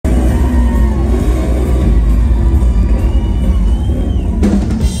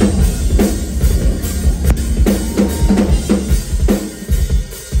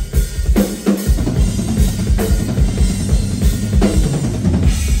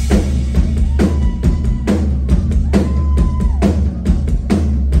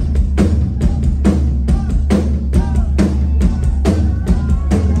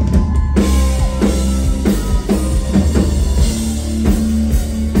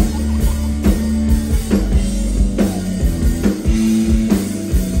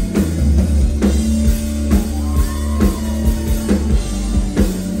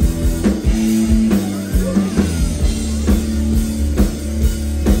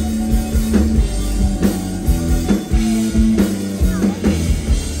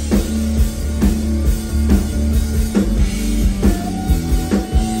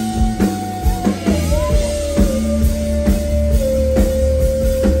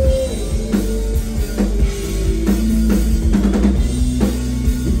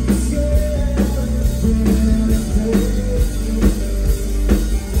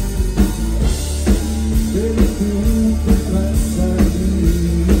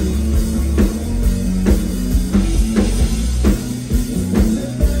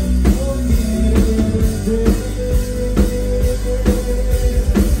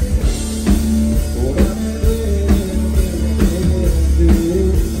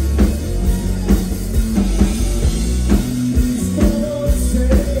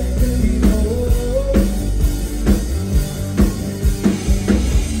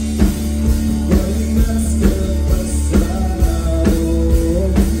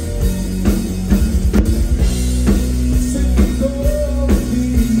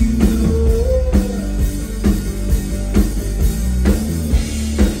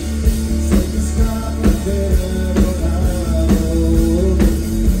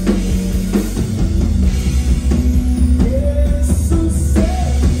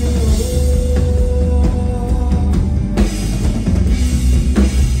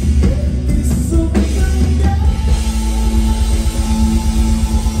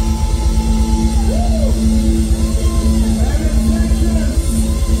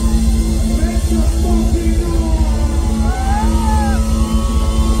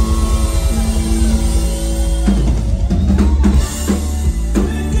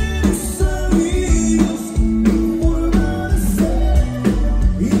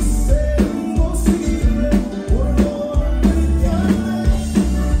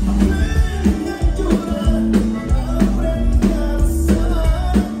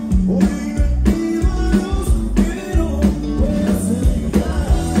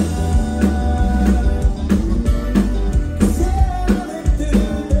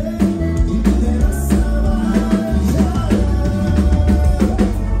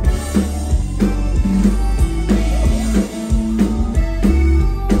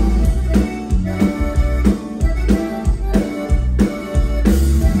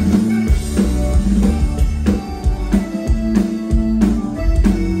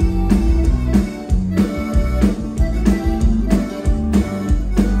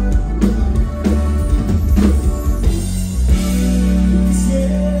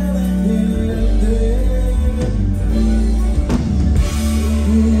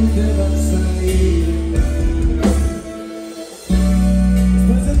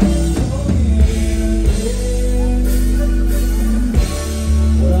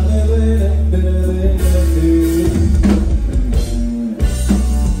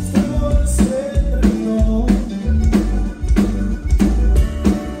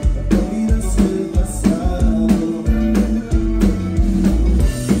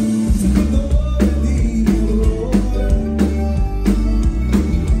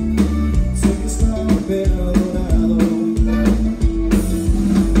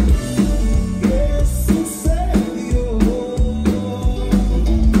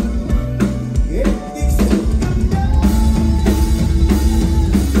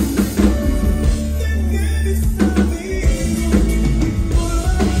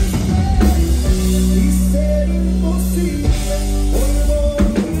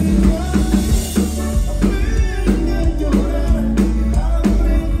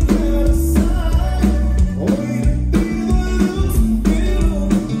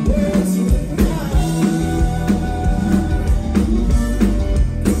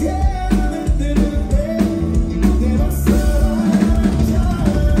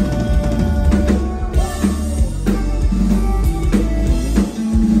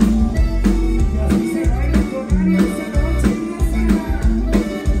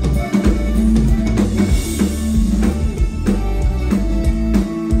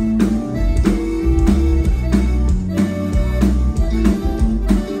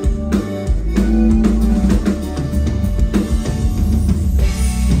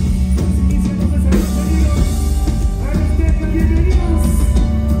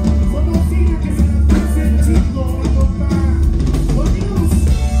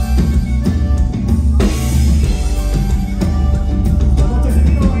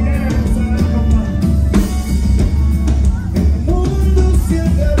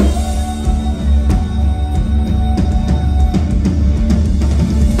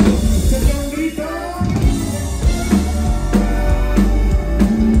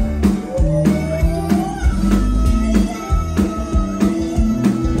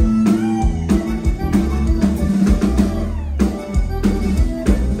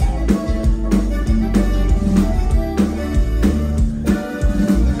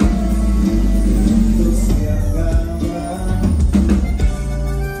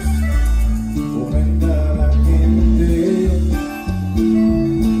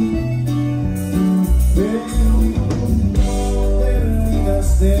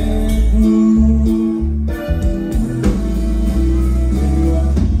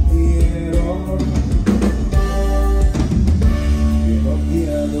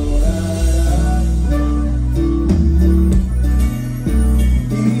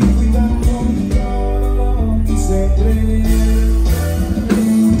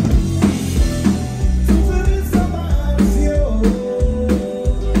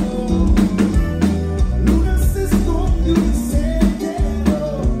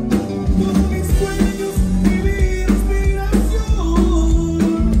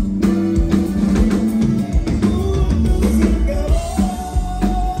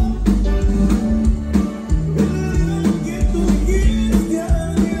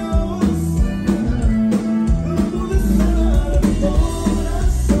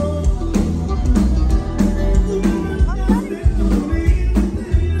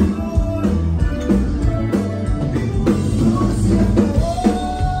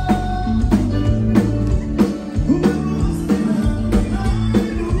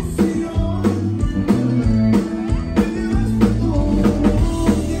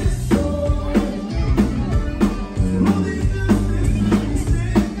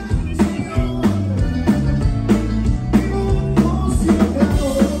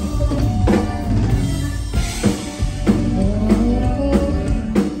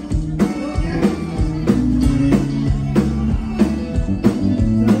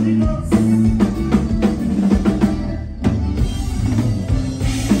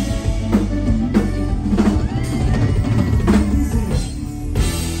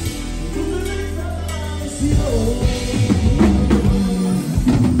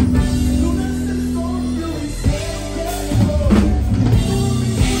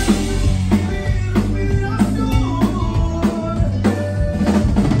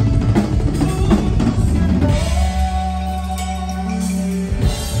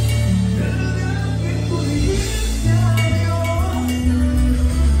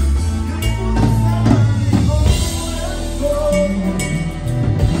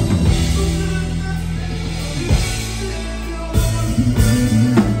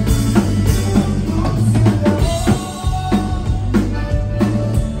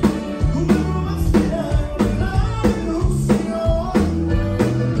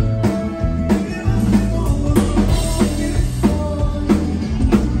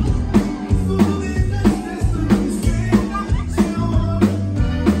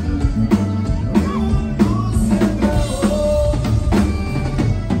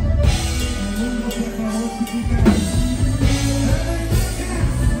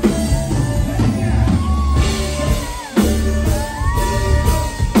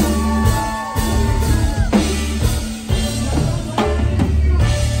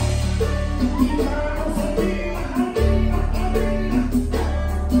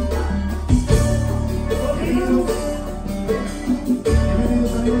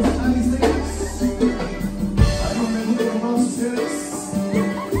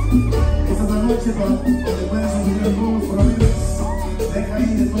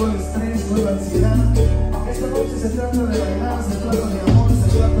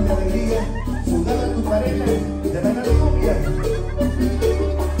sudar a tu pareja de bailar cumbia.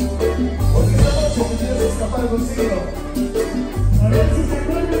 Porque esta noche te quieres escapar consigo. A ver si se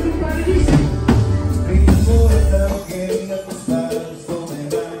acuerda tu paraíso. No importa que diga tus padres, no me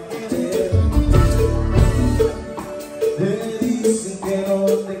van a querer. Te dicen que no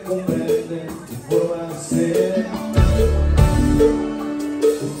te comprenden tu forma de ser.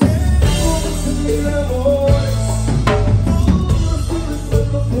 Mil amores, todos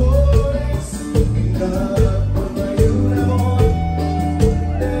tus flores.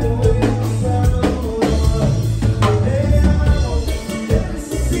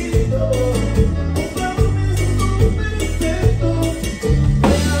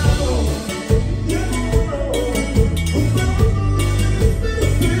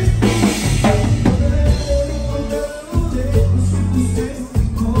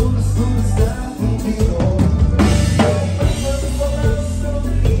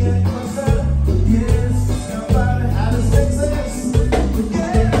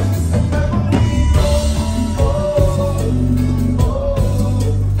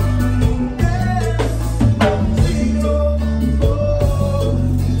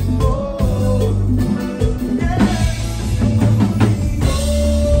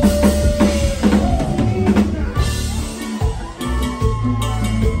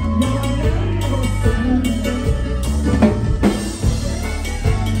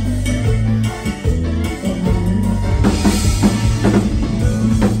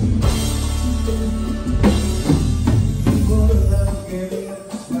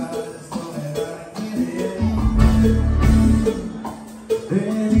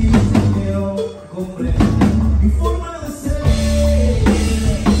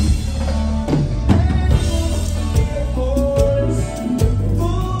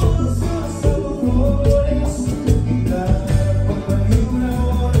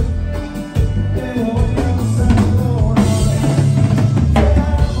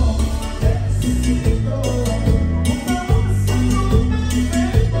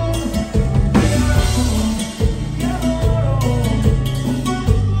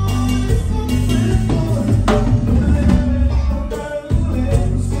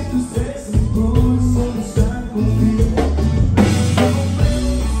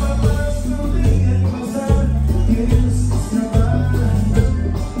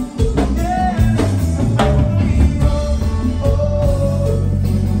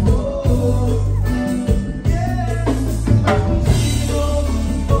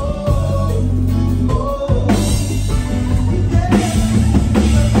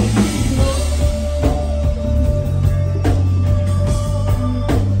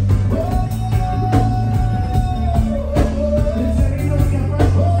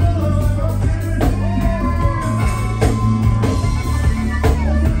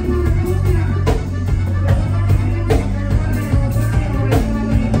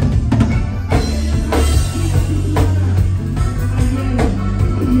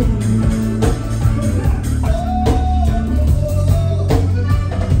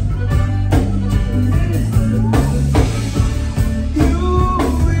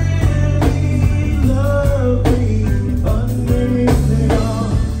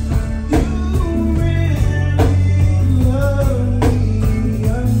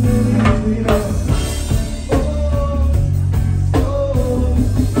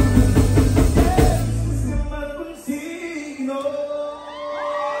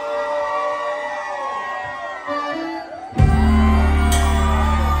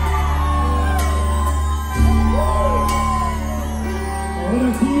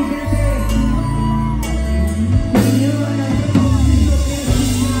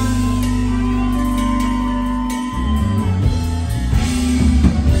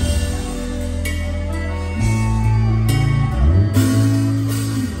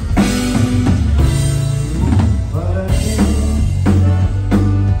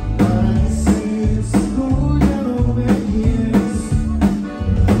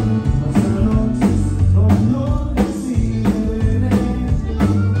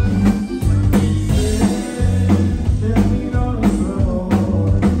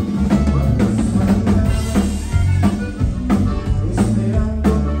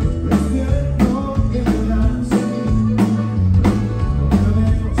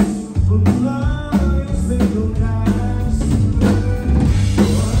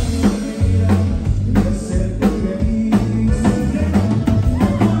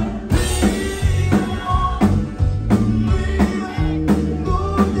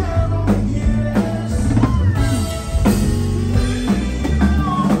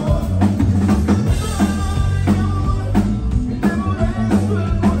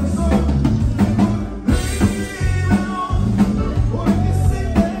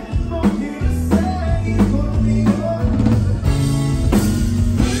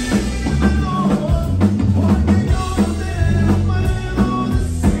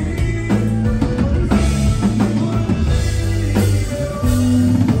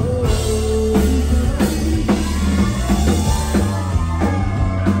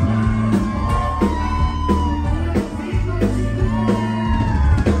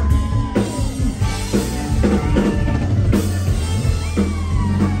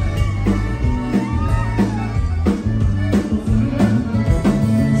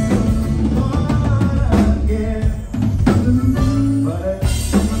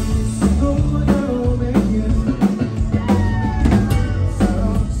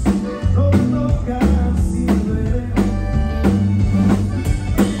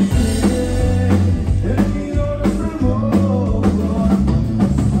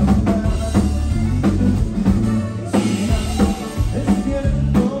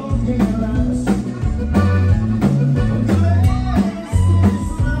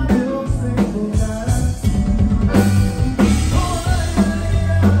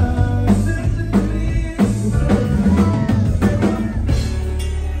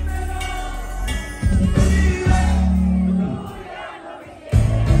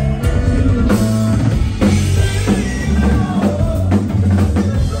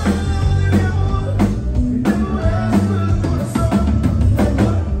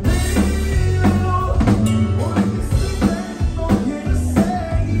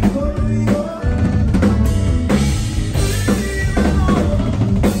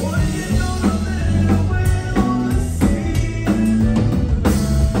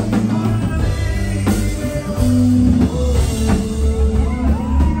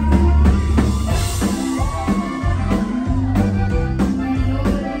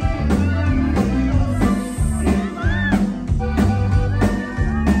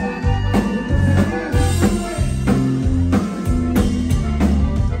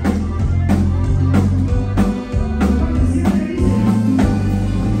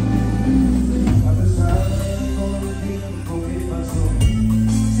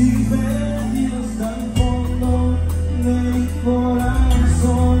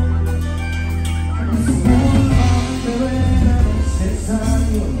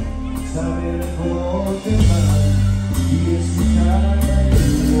 saber cómo te va y escuchar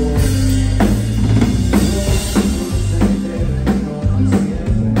tu voz.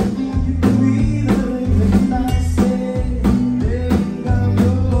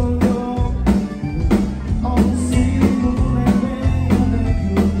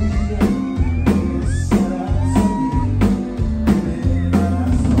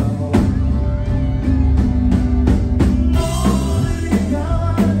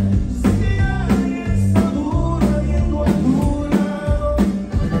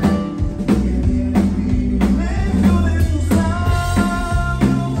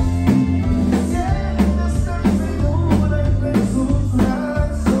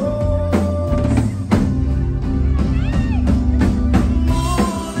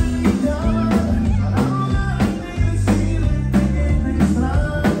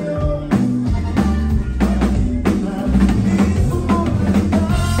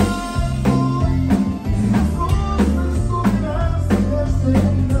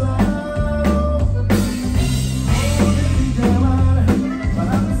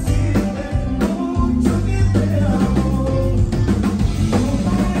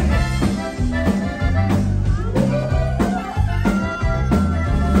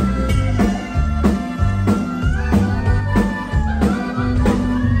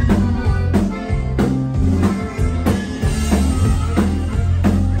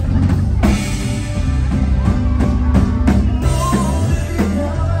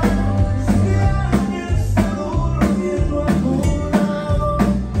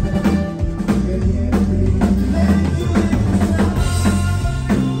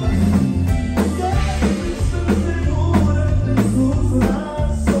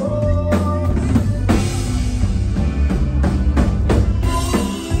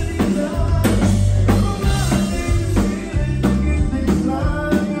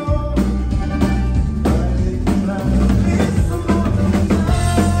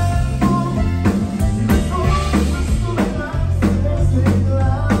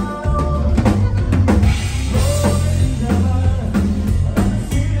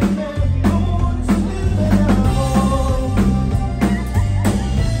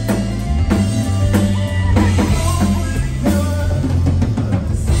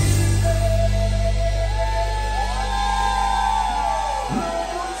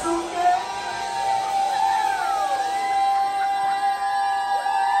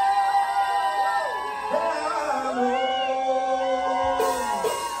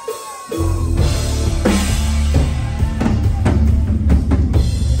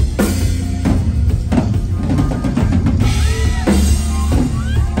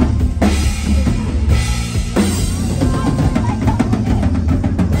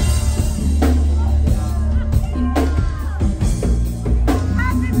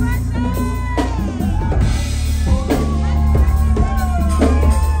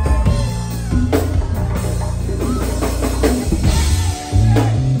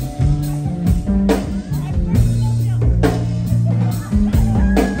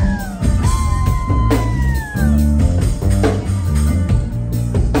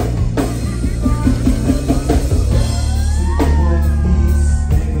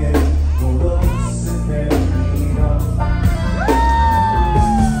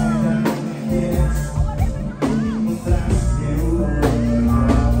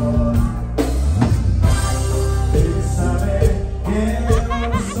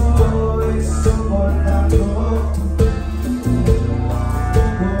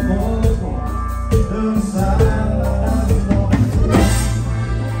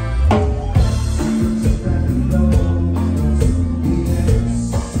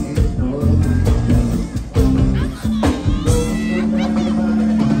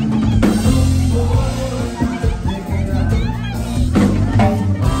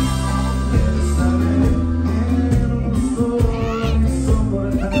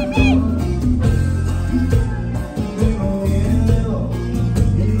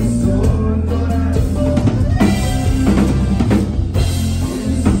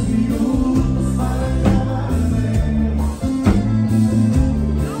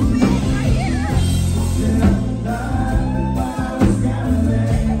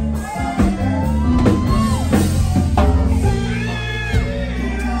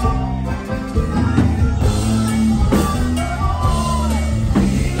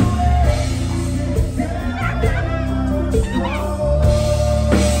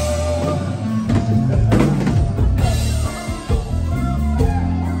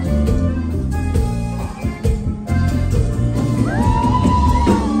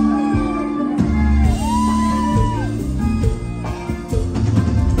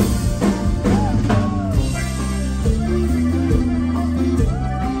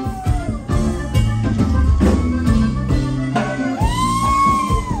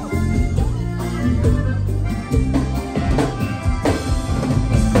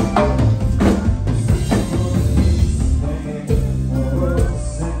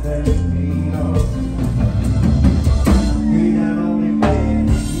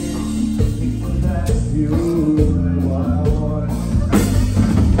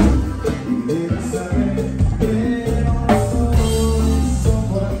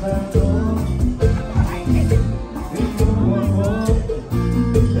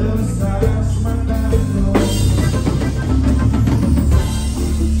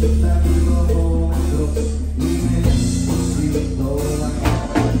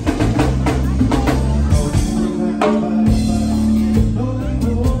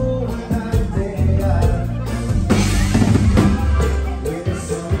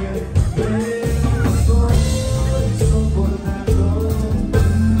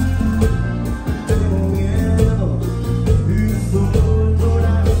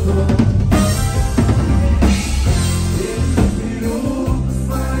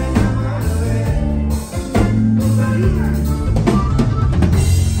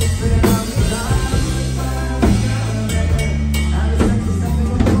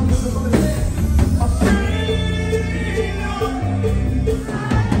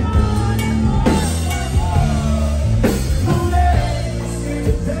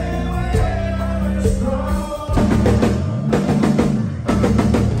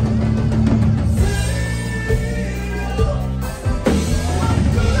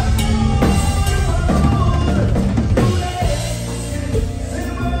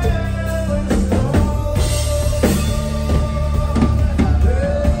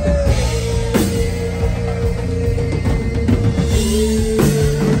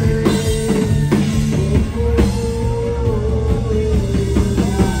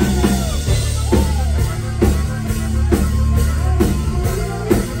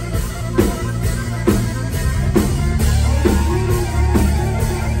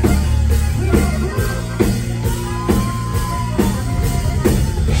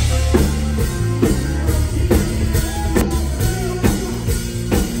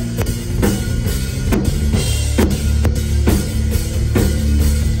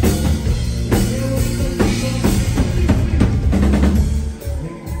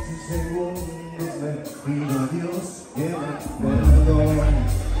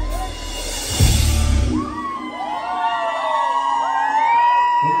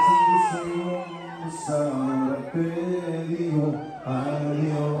 segundos ahora te digo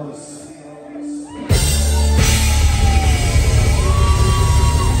adiós.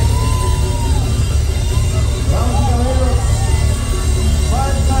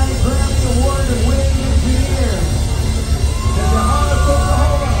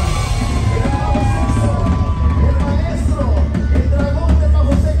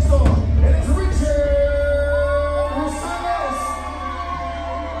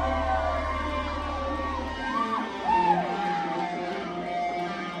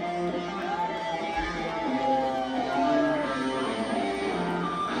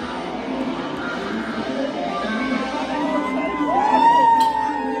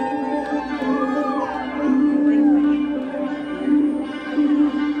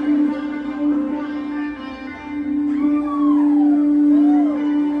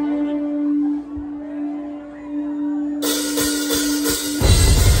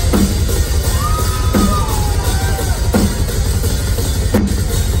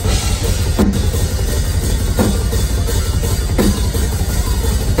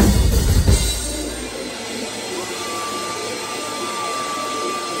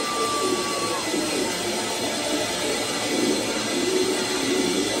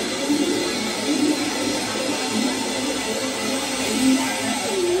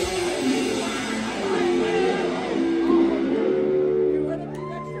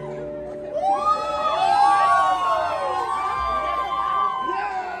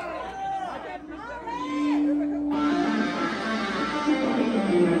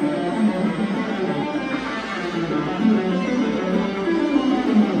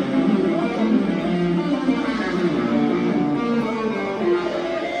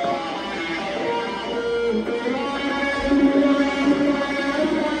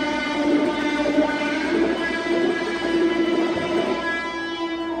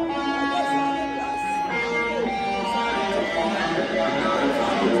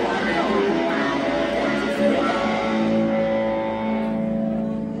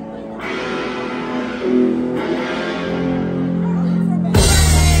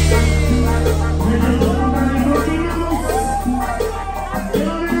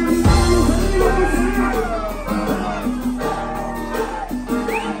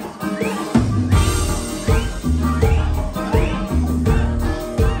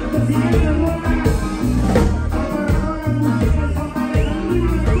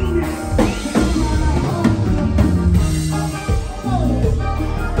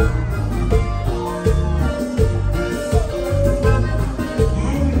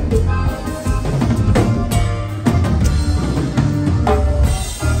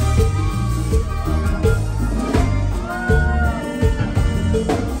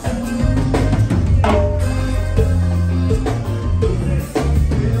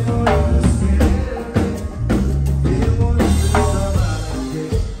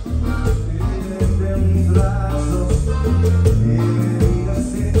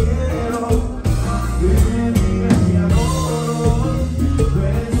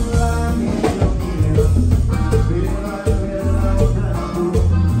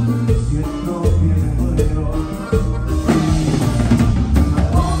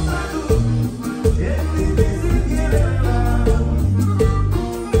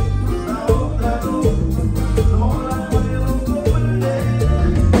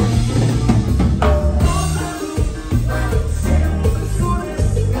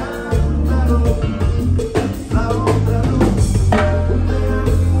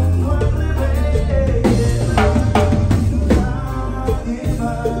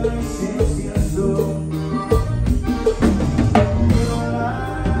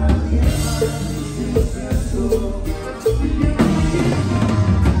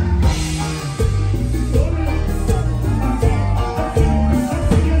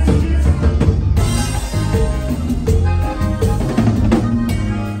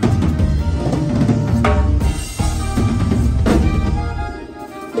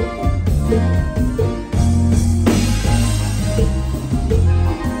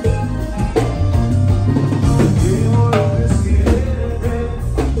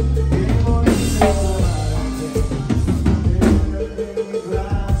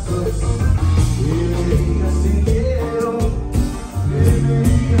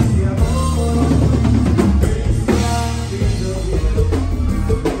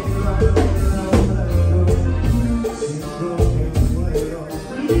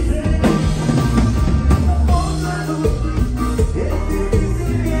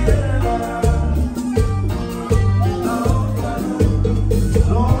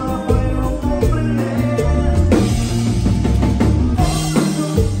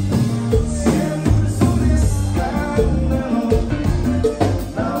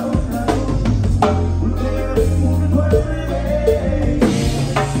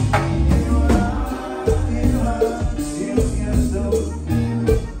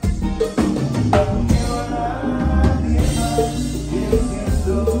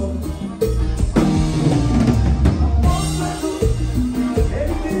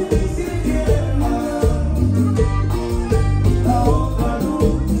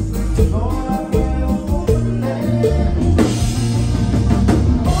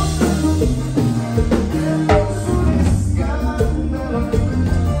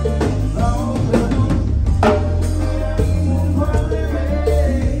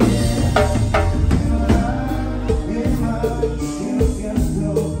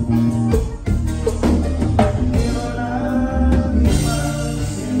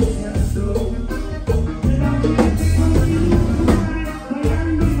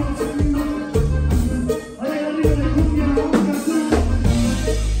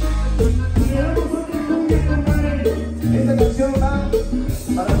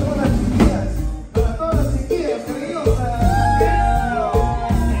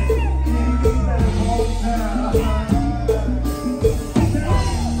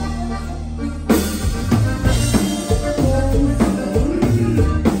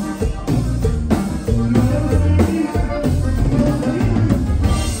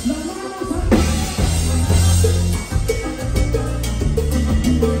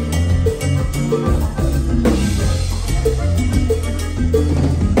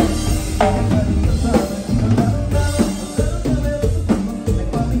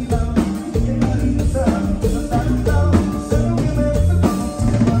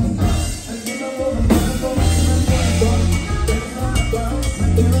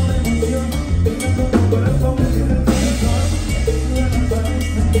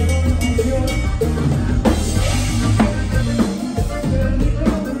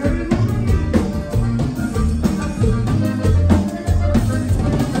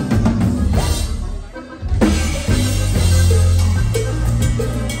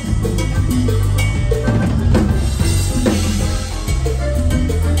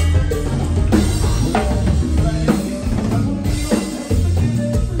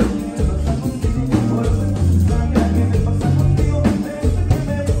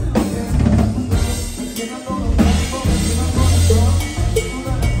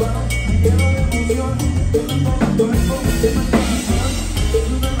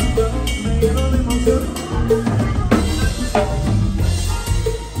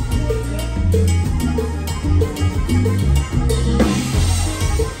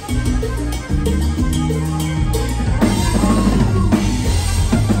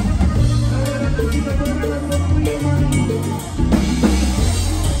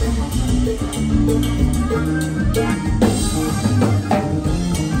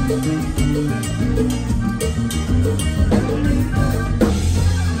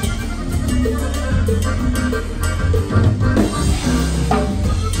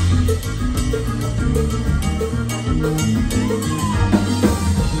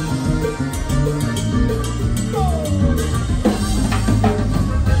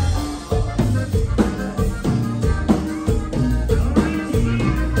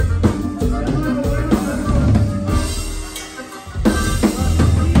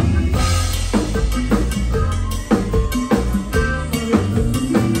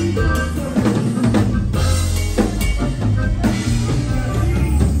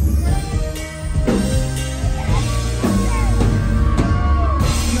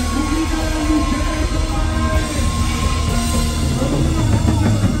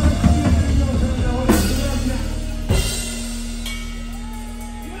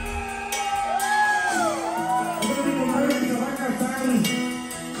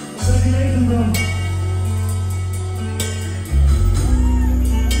 Congratulations, bro.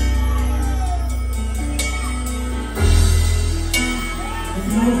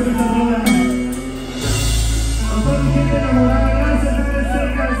 Continuamos con esta rola. A toda mi gente enamorada, gracias, Redes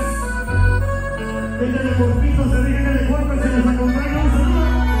Cercas. Gente de Corpitos, de gente de Cuerpos que nos acompaña. Un saludo.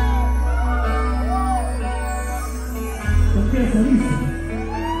 Empieza, dice.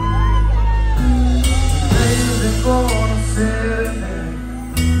 De conocerte,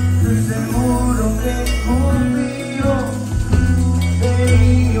 estoy seguro que contigo he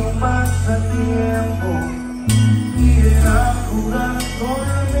ido más a tiempo y era jugar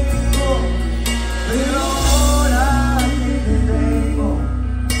conmigo, pero ahora que te tengo,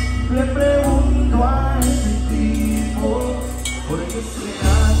 le pregunto a ese tipo por qué se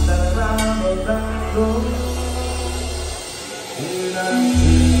ha tardado tanto.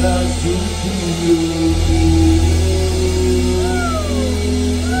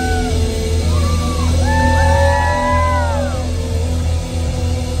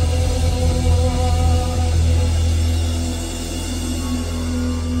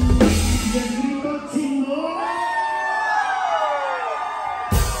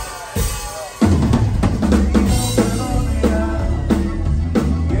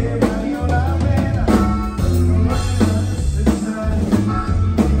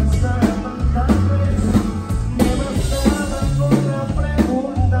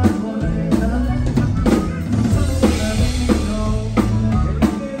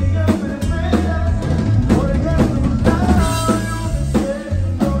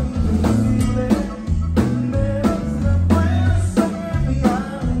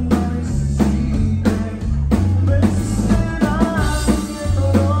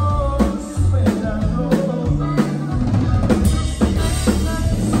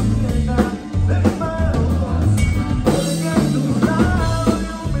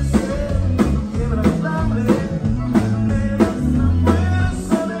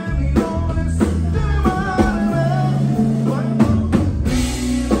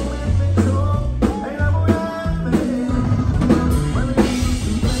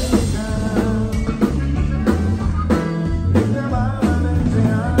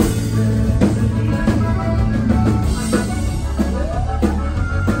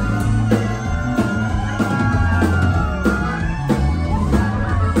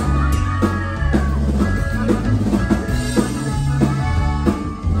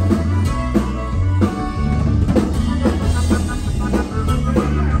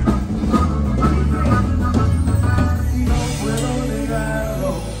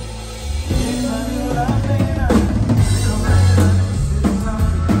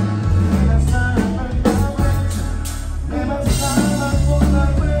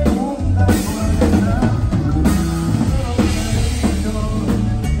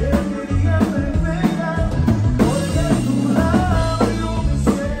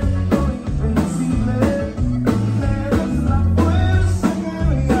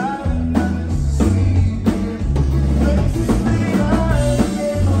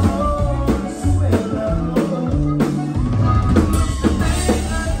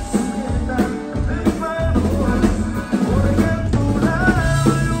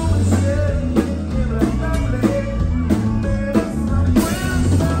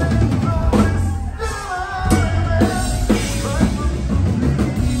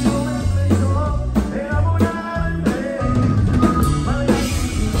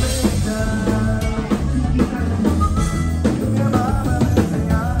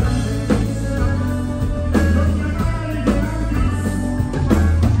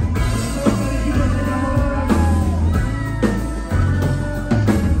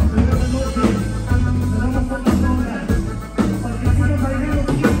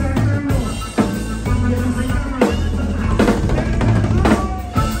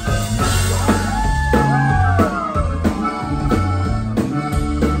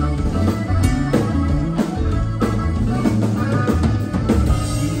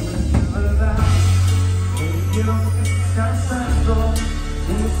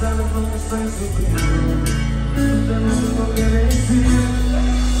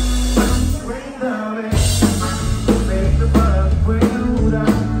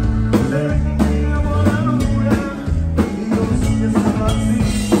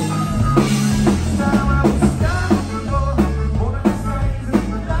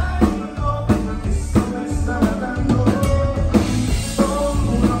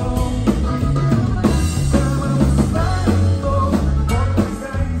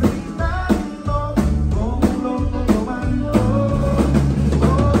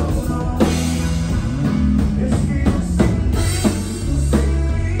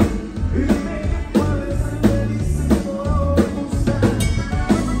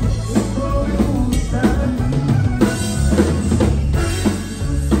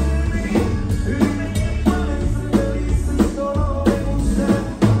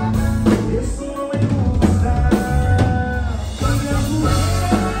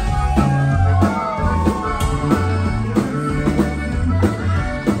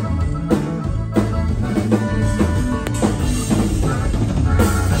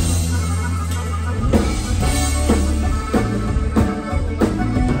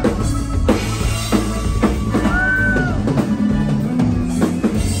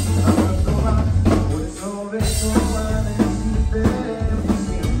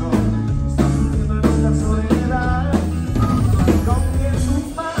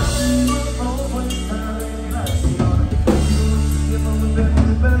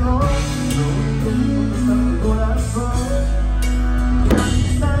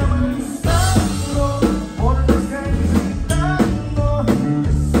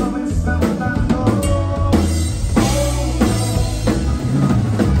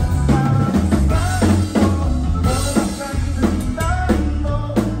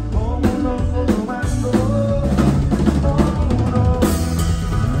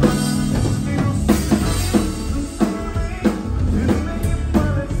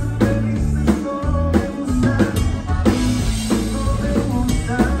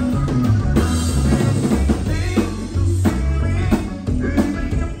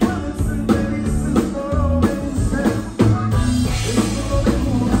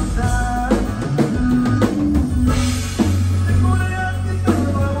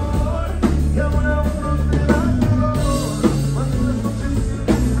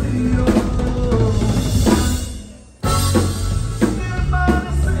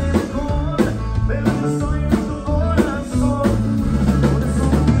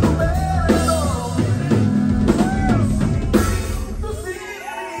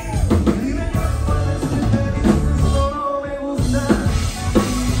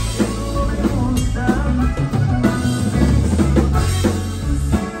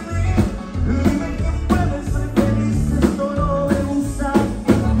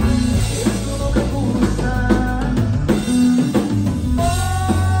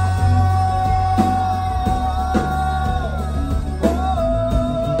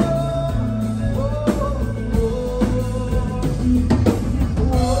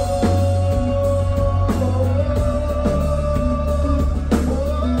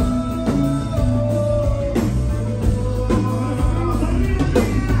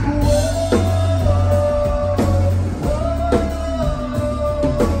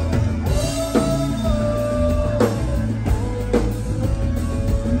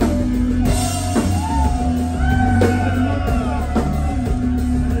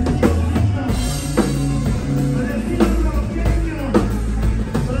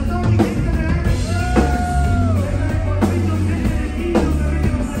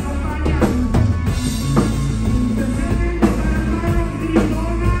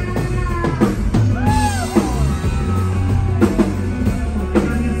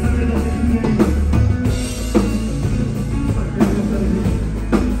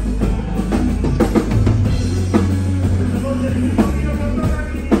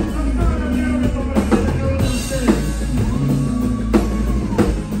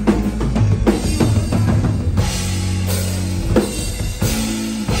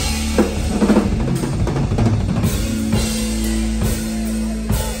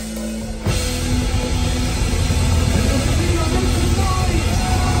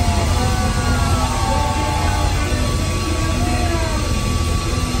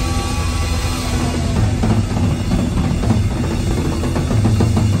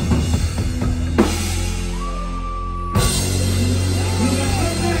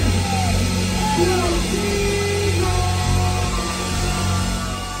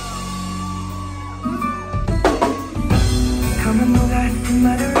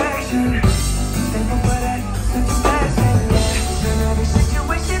 my direction. Thankful for that, such a blessing, yeah. Turn every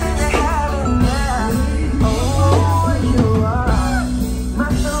situation into heaven, yeah. Oh, you are my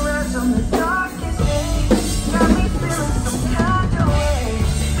sunrise on the darkest day. Got me feeling some kind of way.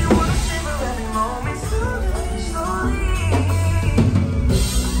 You wanna savor every moment slowly, slowly.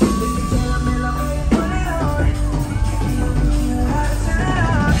 Baby, tell me love how you put it on. How to turn it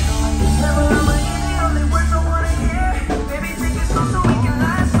on. Never let my hear the only words I wanna hear. Baby, take it slow so we can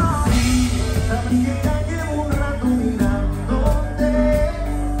last long. Sabes que ya llevo un rato mirándote.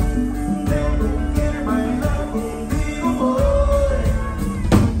 Tengo que bailar contigo hoy.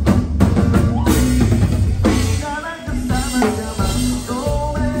 Cada que estabas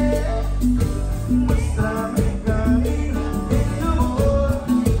llamándome, muéstrame camino en tu amor.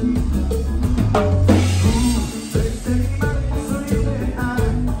 Desde mi mano soy real.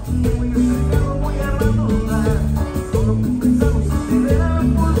 Muy acercado, muy a abandonar. Solo pensamos acelerar el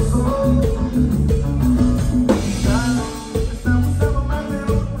pulso. Estamos dando más de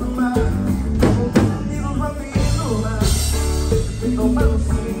lo normal. Y nos va pidiendo más. Tomamos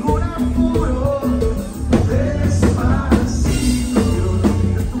sin ningún apuro. Despacito, quiero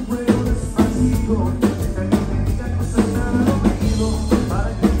respirar tu cuello despacito. Deja que me diga cosas nada al oído.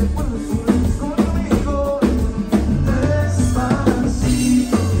 Para que te acuerdes una vez conmigo.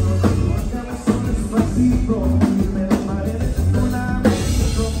 Despacito, quiero que tu cabeza despacito. Y me lo paredes en tu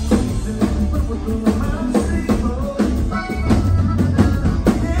lamento. Se ve tu cuerpo todo manuscrito.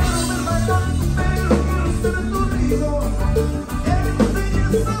 Quiero ver bailar tu pelo, quiero estar en tu ritmo.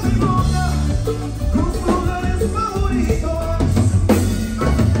 Enseñas a mi boca tus lugares favoritos.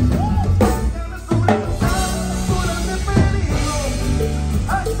 Déjame sobrepasar las horas de peligro,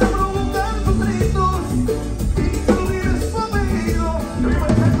 hasta provocar tus gritos y que olvides tu apellido.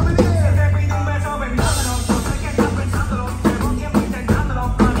 Déjame bien. Te pido un beso, baby, dámelo. Yo sé que estás pensándolo. Llevo tiempo intentándolo. A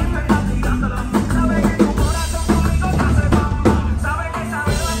mí me estás tirándolo. Sabes que tu corazón conmigo te hace bamba. Sabes que esa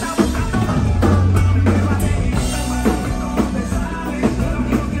vela está buscando. Me va a seguir un permanente, como te sabes. Pero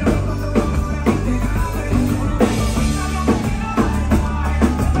yo quiero que todo lo que te cabe. Empezamos lento, después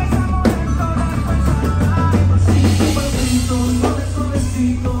salvaje. Pasito, pasito, suave,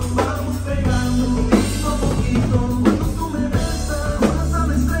 suavecito, vamos pegando poquito a poquito. Cuando tú me besas, corazón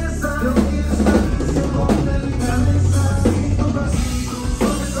me estresa. Creo que eres malicia con delicadeza. Pasito, pasito,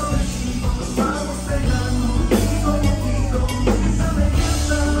 suave, suavecito, nos vamos pegando poquito a poquito. Esa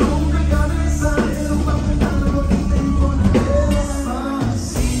belleza rompe cabeza, pero va aumentando lo que tengo.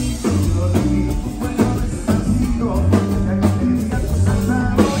 Despacito, quiero respirar tu cuello despacito. Deja que te diga cosas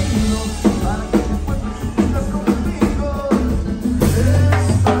al oído, para que después te sientas conmigo.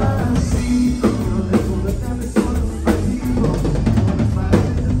 Despacito, quiero descubrir cabeza despacito. Con las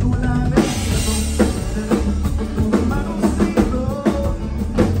paredes de tu laberinto, se ve tu cuerpo todo manuscrito.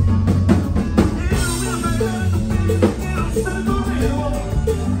 Quiero ver bailar tu pelo, quiero estar conmigo.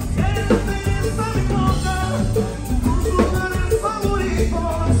 Enseñas a mi boca tus lugares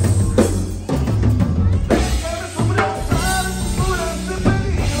favoritos. Déjame sobrepasar tus horas de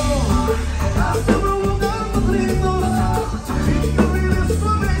peligro, hasta provocar tus gritos y que olvides tu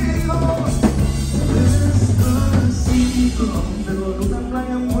apellido. Despacito, pero en una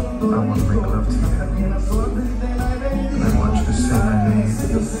playa en Puerto Rico, hasta que la suerte te la bendiga.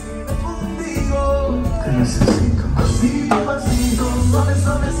 Yo seguiré contigo. Te necesito. Pasito a pasito, suave,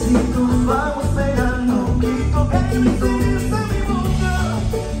 suavecito, vamos pegando poquito a poquito. Enseñas a mi boca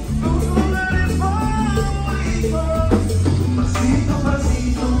tus lugares favoritos. Pasito a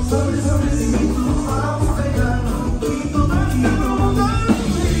pasito, suave, suavecito, vamos pegando poquito a poquito. Provocar tus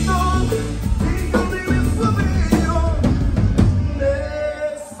gritos y que olvides tu apellido.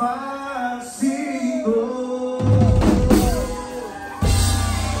 Despacito.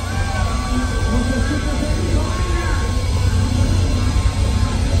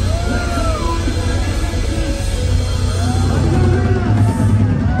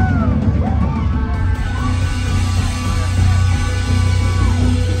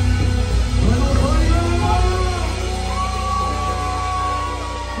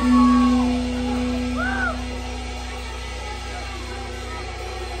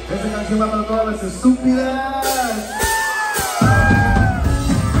 Esta canción va para todas las estúpidas.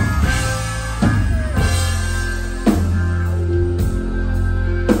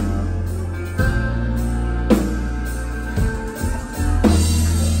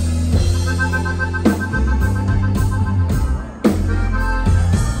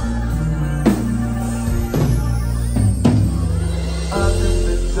 Has de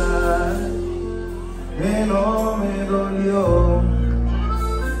pensar que no me dolió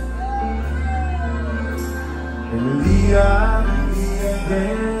el día que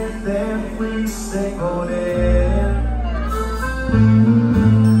te fuiste con él.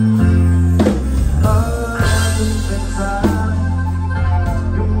 Haz pensar,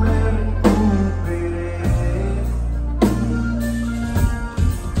 yo me recuperé.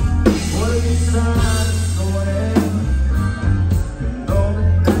 Voy a estar con él, donde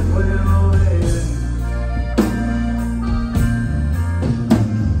te puedo ver.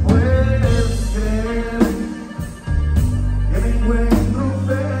 Puedes creer que me encuentro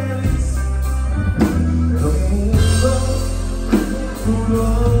feliz, pero mi mundo tú lo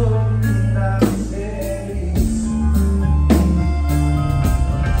pintas feliz.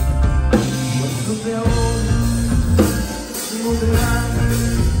 Por eso te odio, no te amo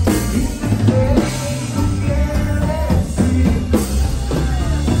y te tengo que decir: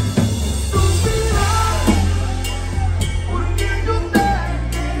 estúpida, porque yo te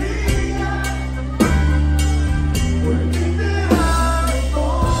quería, porque te amo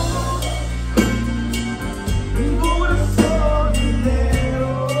todo, mi corazón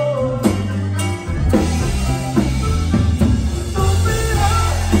entero. Estúpida,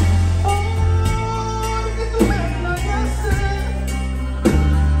 porque tú me engañaste,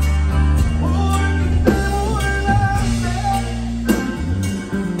 porque te burlaste,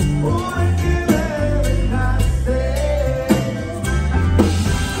 porque me dejaste.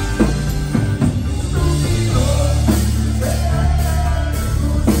 Estúpido,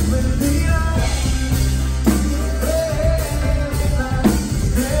 tus mentiras,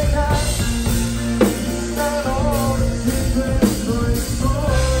 dejas esta noche yo estoy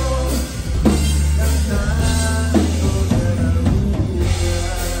solo, cantando de la luna.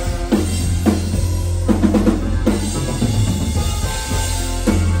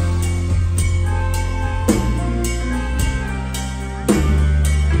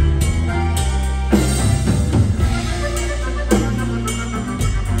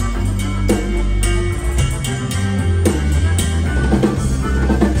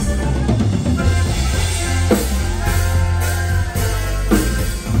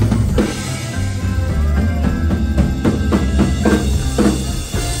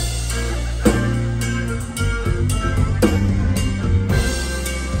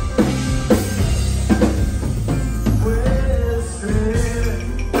 Puedes creer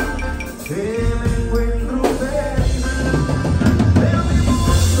que me encuentro feliz, pero mi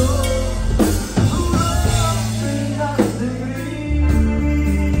mundo tú lo pintaste gris.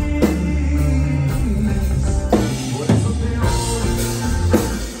 Por eso te odio,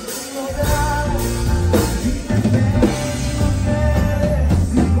 no te amo y te tengo que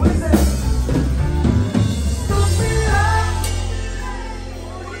decir: pues estúpida,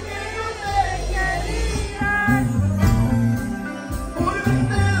 porque yo te quería, porque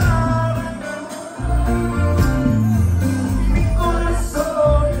te amo mi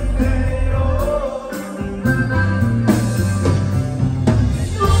corazón entero.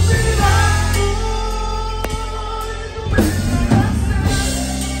 Estúpida, tú me engañaste,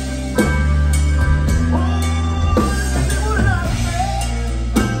 porque te burlaste,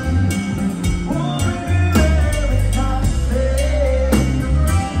 porque me dejaste.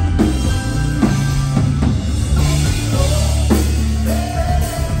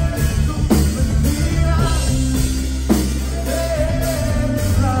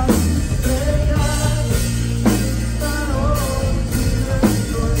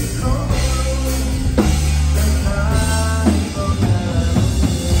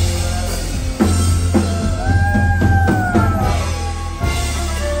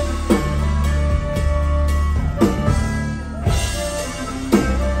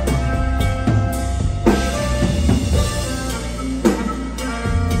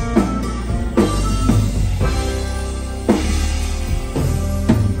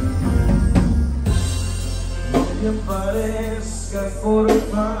 No te aparezcas, por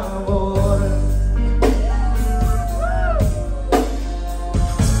favor,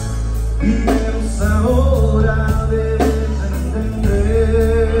 y menos ahora debes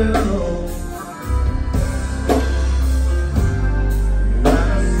entenderlo.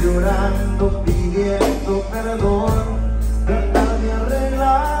 Estás llorando, pidiendo perdón, trata de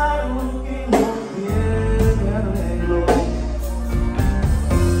arreglar lo que no tiene arreglo.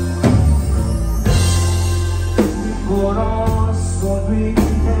 Conozco tu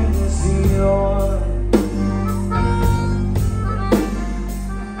intención.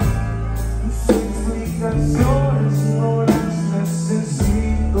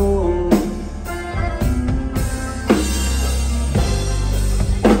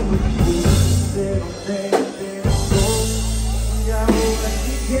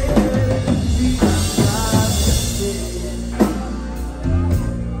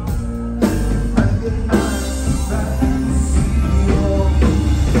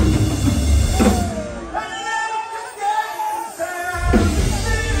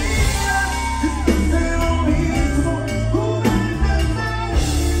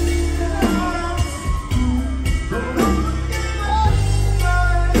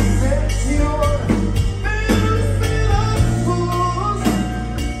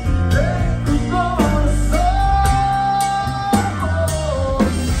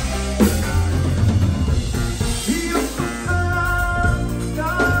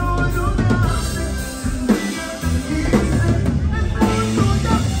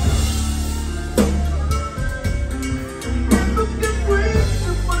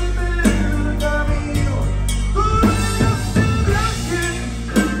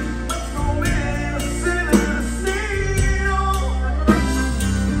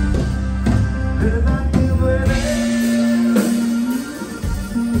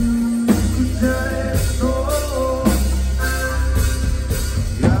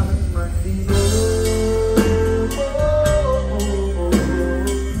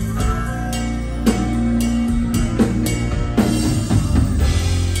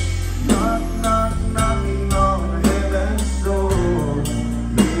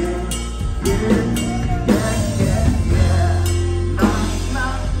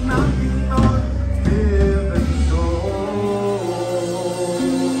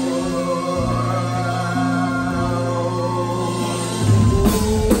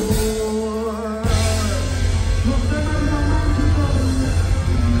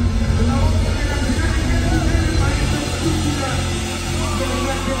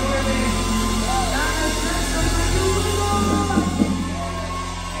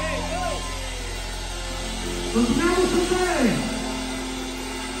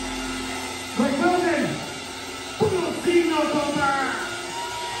 Recuerden, puro signo, compa.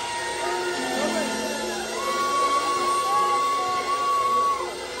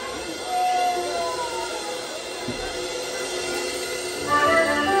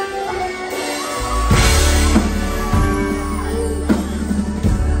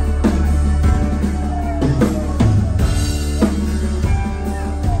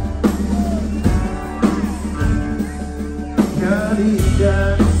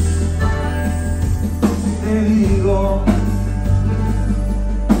 Caricias, te digo,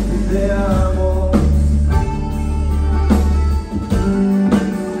 te amo.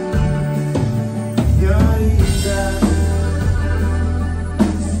 Caricias,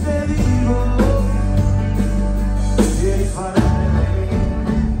 te digo, que es para mí.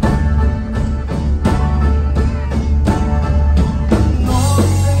 No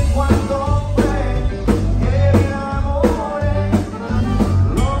sé cuándo fue que me enamoré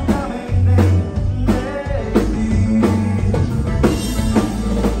locamente de ti.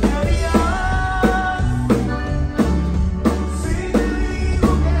 ¿Qué harías si te digo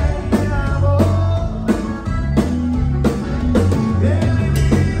que te amo? Que mi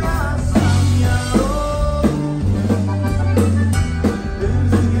vida has cambiado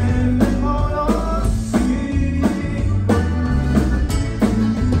desde que te conocí.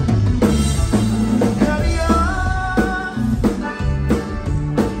 ¿Qué harías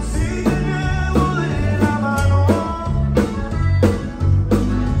si te llevo de la mano?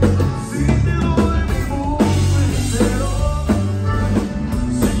 Si te doy mi mundo entero,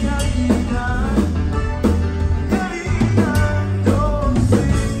 señorita, ¿qué haría yo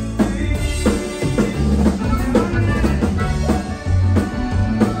sin ti?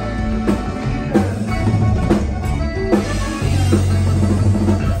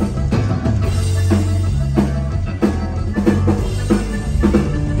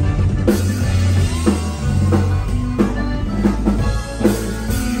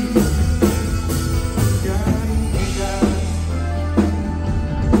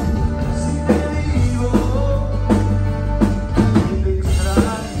 Si te digo que te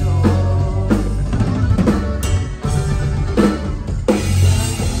extraño,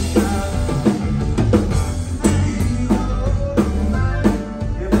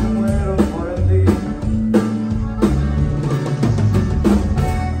 que me muero por ti.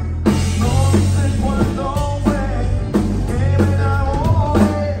 No sé cuándo fue que me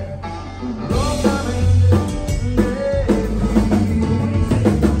enamoré locamente de ti.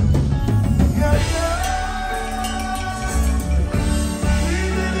 ¿Qué harías si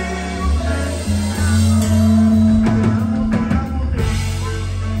te digo que sin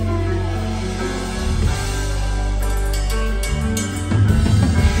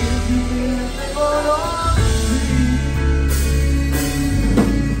ti te conocí?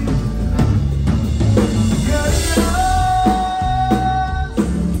 ¿Qué harías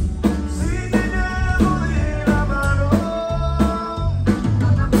si te llevo de la mano?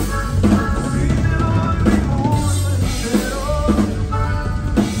 Si te doy mi mundo entero,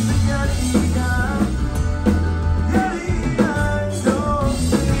 señorita, ¿qué haría yo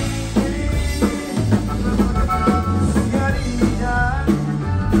sin ti? Señorita,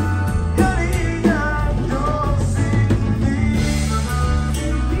 ¿qué haría yo sin ti?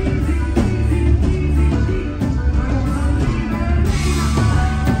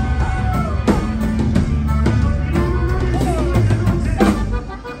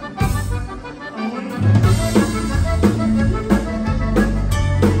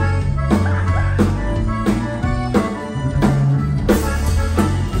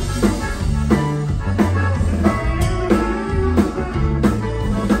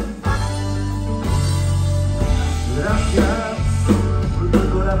 Gracias por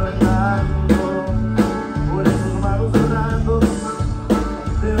perdonarme tanto, por esos malos ratos,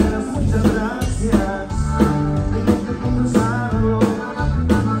 de veras muchas gracias. Tengo que confesarlo,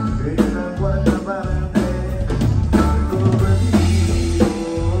 que en la cuarta parte de todo perdido,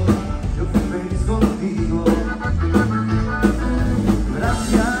 yo fui feliz contigo.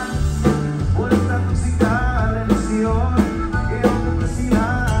 Gracias por esta tóxica relación que aunque si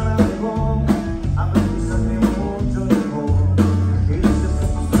nada dejó, aprendizaje mucho mejor. Que dices que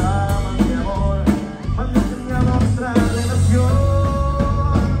tus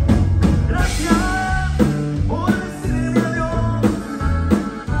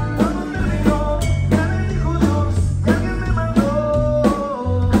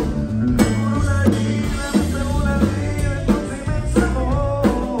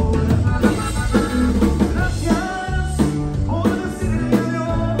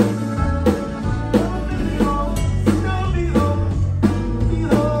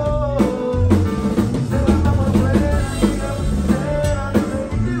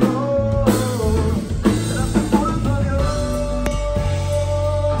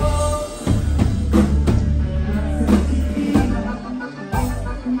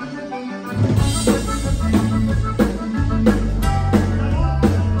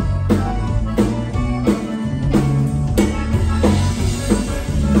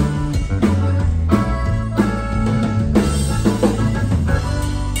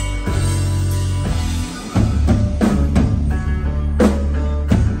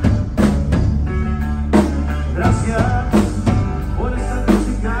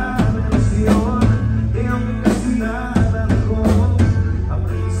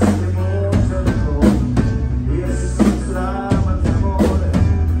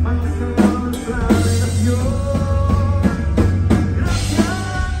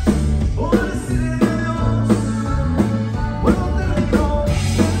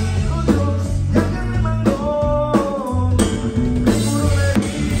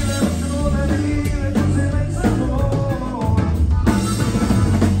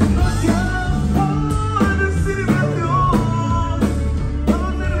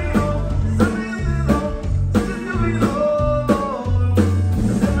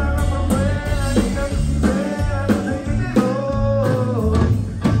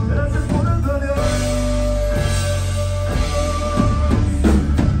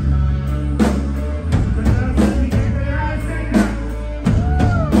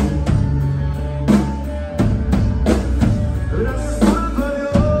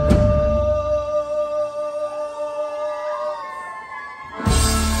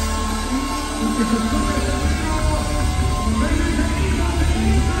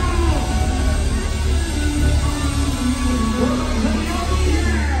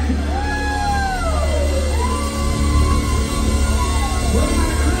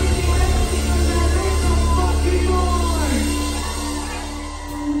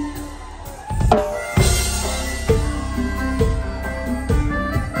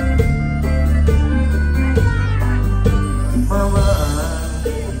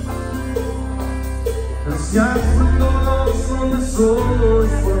Ya cuando los son solos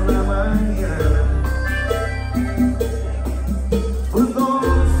por la mañana, cuando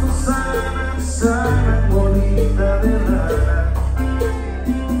su sana bolita de rana,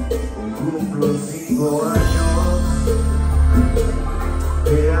 cumplo 5 años,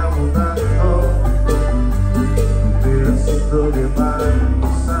 te amo tanto, un pedacito de pan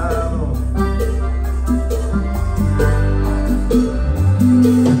pasado.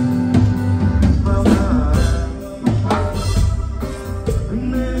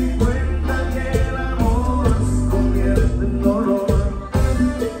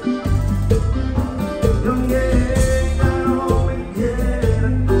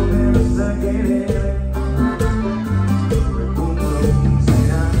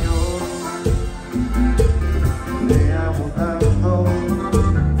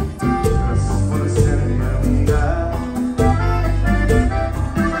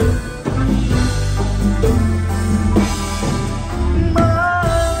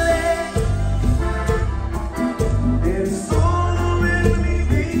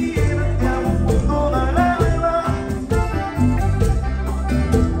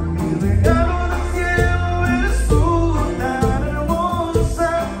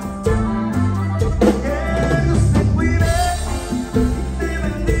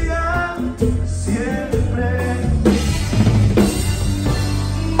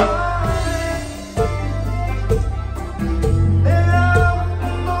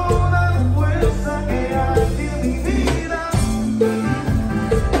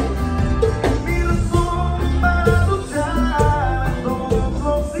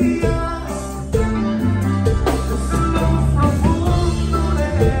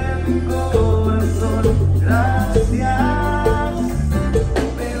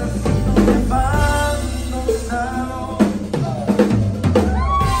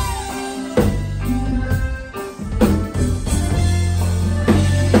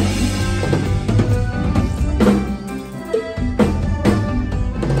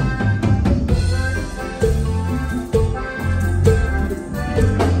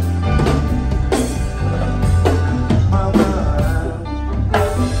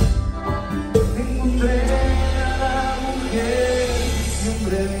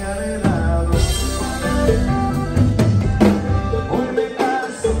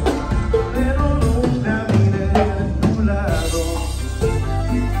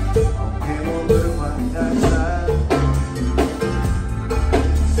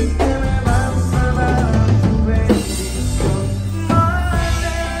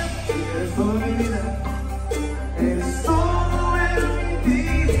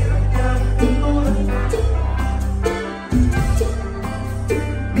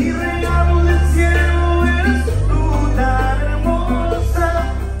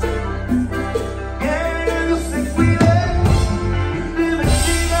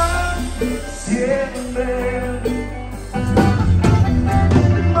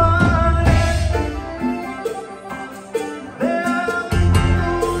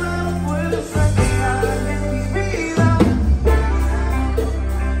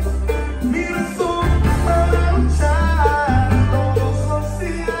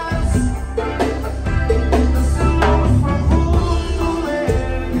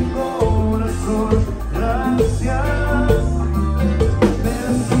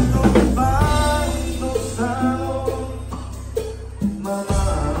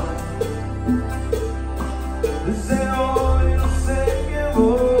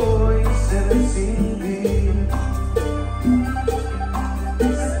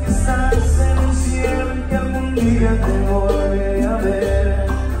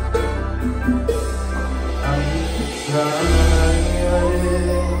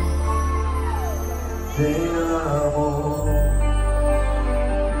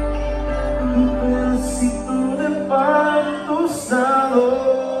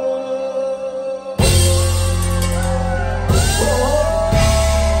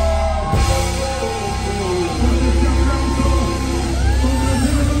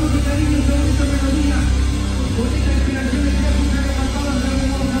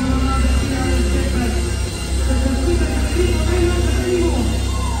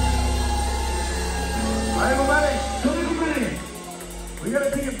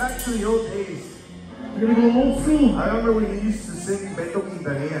 to the old days. We're gonna go old school. I remember when you used to sing Beto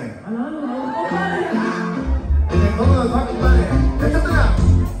Quintanilla. Ano? And then, come on, compadre. Échate la.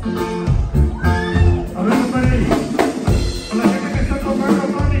 A ver, compadre. Con la gente que está tomando,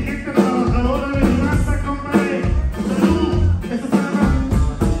 toda mi gente trabajadora de mi raza, compadre. Salud. Esto se llama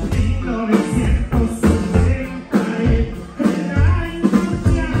 1970. La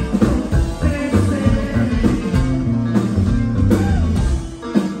industria crece.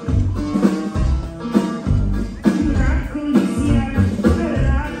 La judicial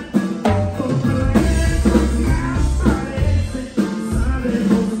federal con pruebas aparece.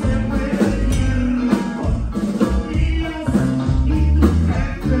 Sabemos que puede ir con familias y tu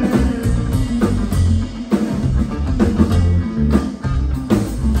gente.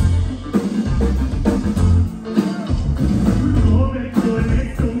 Roberto en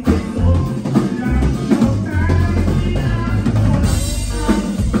esto empezó la notaría por la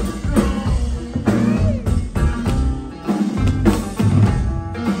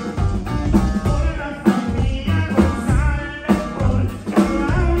familia González, por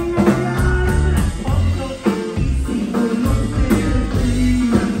cada uno de fotos y símbolos de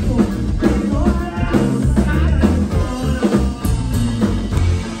triunfo de todas las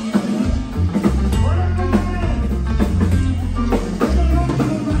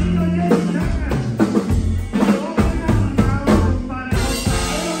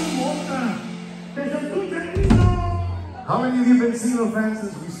How many of you have been Siggno fans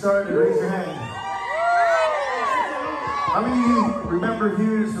since we started? Raise your hand. How many of you remember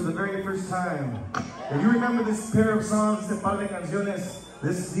hearing this for the very first time? If you remember this pair of songs, este par de canciones,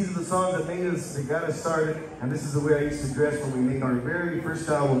 these are the songs that made us, that got us started, and this is the way I used to dress when we made our very first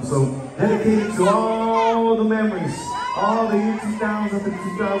album. So, dedicated to all the memories, all the year 2000 to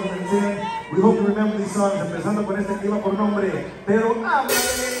 2010. We hope you remember these songs, empezando con este que iba por nombre, Pero Háblame.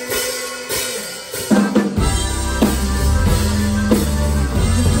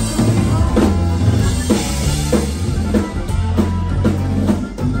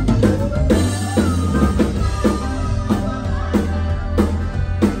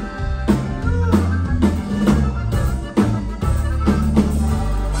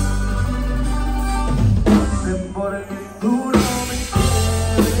 Porque tú no me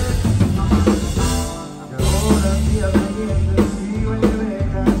quieres, y ahora día de mientes y me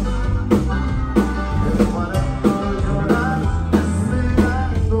dejas, parando llorar,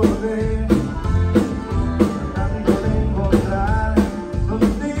 esperándote, tratando de encontrar donde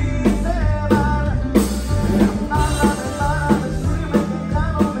te van. Pero háblame para decirme que ya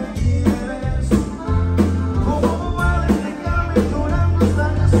no me quieres. ¿Cómo puedes dejarme llorando hasta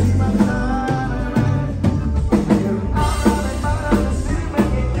lastimarme?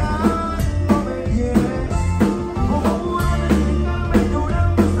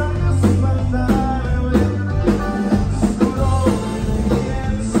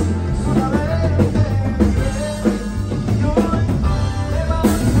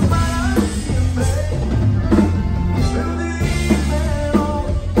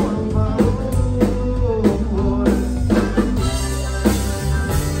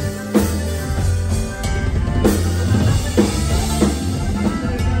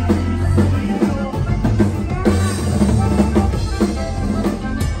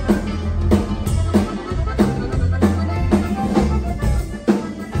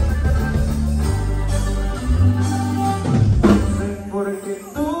 Porque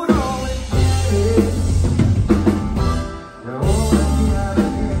tú no me quieres, y ahora ya no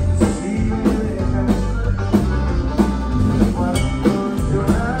quieres y me dejas, parando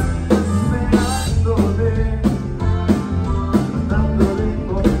llorar, esperándote, tratando de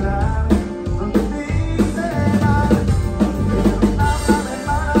encontrar donde te van. Pero háblame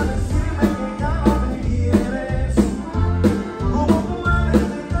para decirme que ya no me quieres. ¿Cómo puedes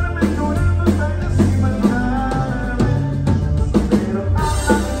dejarme llorando hasta lastimarme? Pero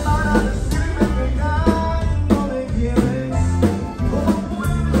háblame para decirme que ya no me quieres. ¿Cómo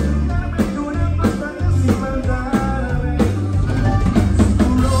puedes dejarme llorando hasta lastimarme? Si tú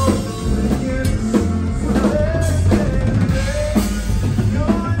no me quieres, solamente yo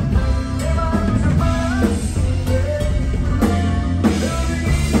te marcho para siempre. Pero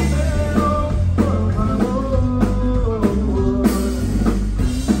dímelo, por favor.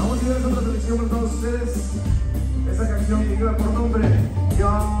 Vamos a ir a otra selección para todos ustedes. Esa canción que lleva por nombre Yo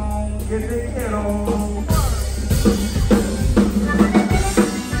que te quiero.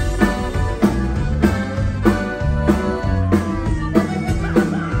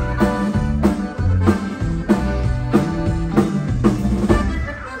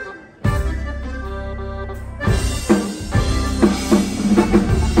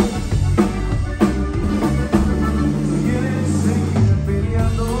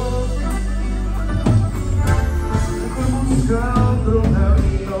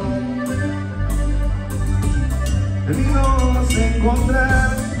 Venimos a encontrar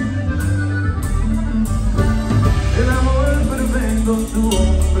el amor perfecto, tu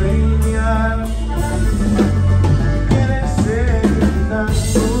hombre ideal. Quieres ser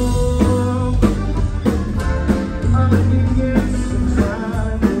tanto, a mí me quieres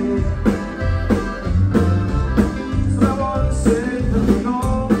usarte. Su amor se terminó,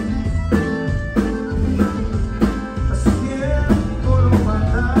 hace tiempo lo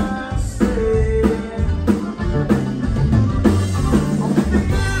mataste. Aunque te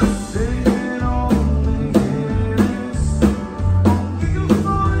quiero, sé que no me quieres. Aunque yo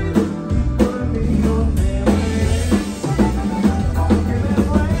soy y por mí no te ves. Aunque me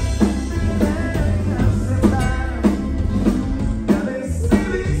duele tener que aceptar que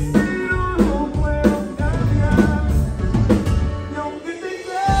decidiste y no lo puedo cambiar. Y aunque te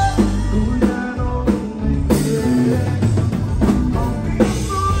quiero, tú ya no me quieres. Aunque yo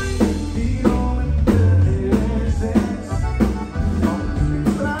soy y no me perteneces. Aunque me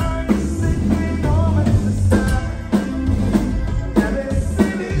extrañes, sé que no me estás. Ya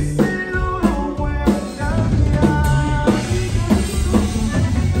decidiste y no lo puedo cambiar.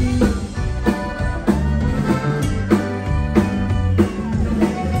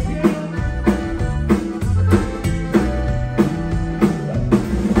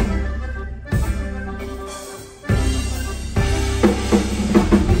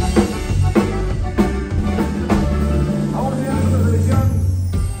 Ahora llegamos a la selección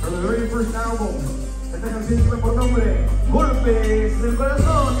from the very first album. Esta canción lleva por nombre Golpes del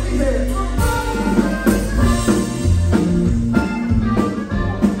Corazón. Dice: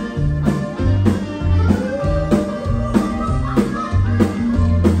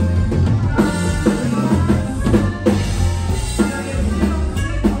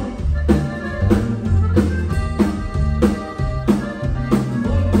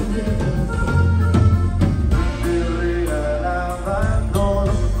 te regalaba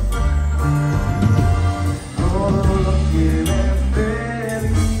todo, todo lo que me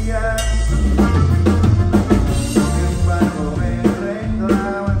pedías. Sin embargo me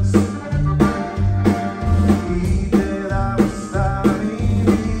reclamas y te daba hasta mi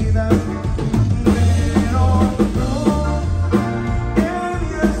vida. Pero tú que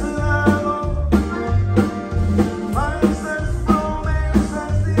habías dado falsas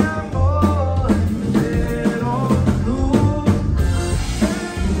promesas de amor. Pero tú que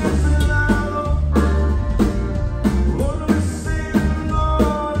habías dado golpes en el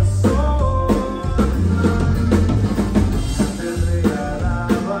corazón. Te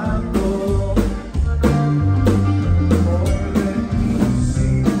regalaba todo, por de mí si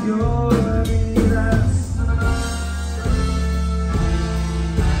te olvidas.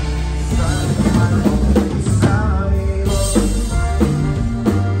 Sal mal con mis amigos,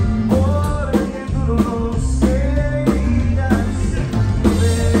 porque tú no los querías.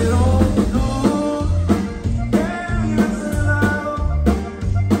 Pero tú que habías dado,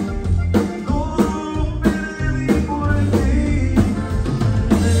 todo lo perdí por ti.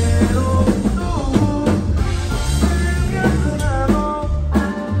 Pero tú que habías dado,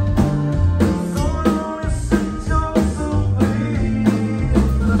 solo me has hecho sufrir.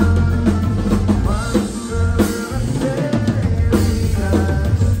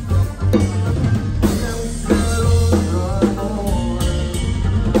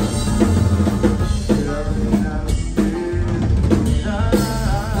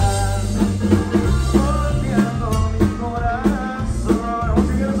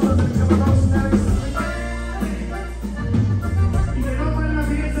 Y llegamos a la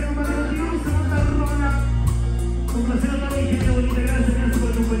fiesta, compañeros. Segunda ronda. Un placer, una gente bonita. Gracias por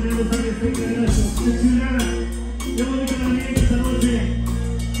acompañarnos a este gracias. Qué chulada. Qué bonito también esta noche.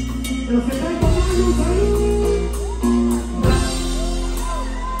 Los que están tomando, salud.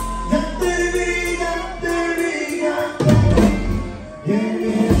 Ya te vi, que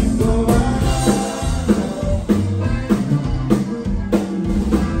esto va.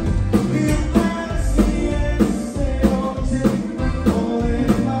 Y tal si es de noche o de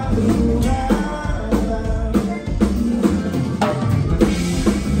madrugada.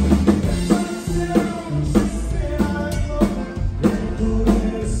 Pasemos esperando de tu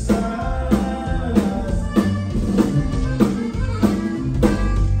besada.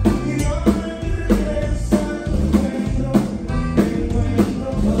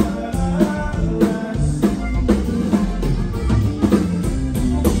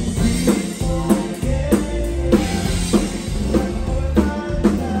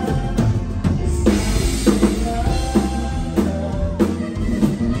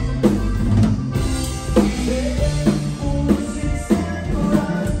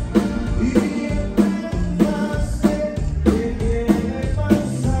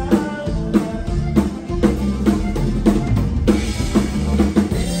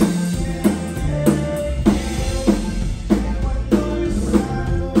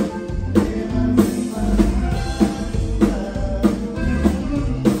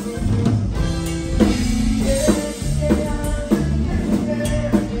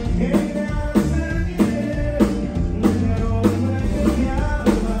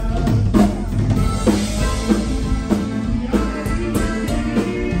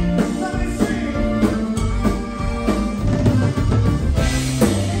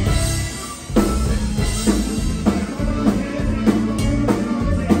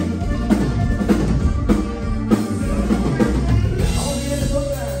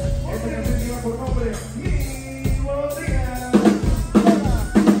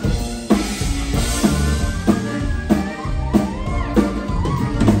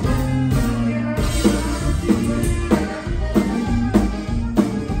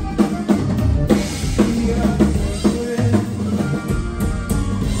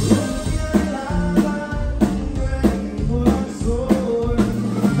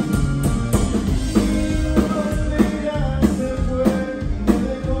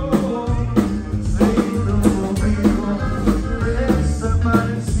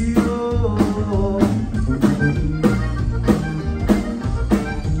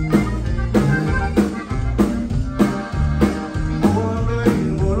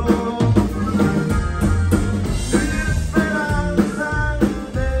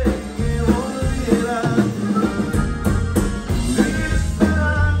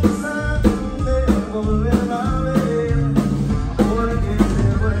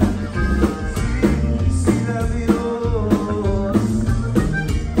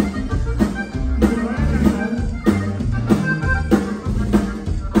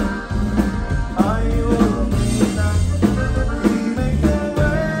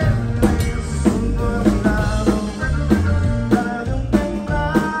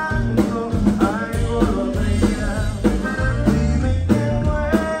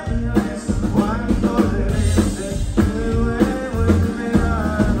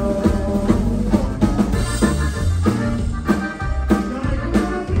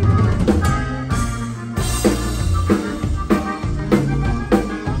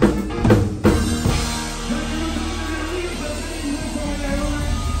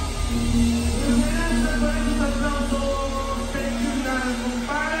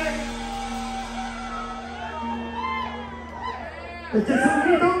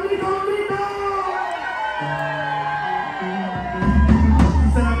 grito, un grito, un grito.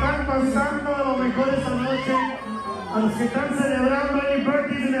 Se la están pasando a lo mejor esta noche. A los que están celebrando any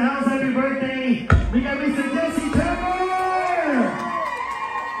birthdays in the house, happy birthday. We got Mr. Jesse Taylor.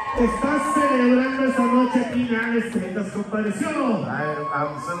 Estás celebrando esta noche aquí en Alex Tendas, compadre, ¿sí o no?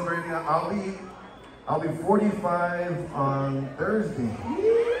 I'm celebrating. I'll be 45 on Thursday.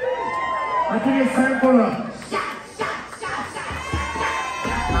 I think it's time for a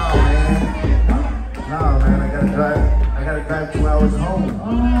No, man, I gotta drive 2 hours home.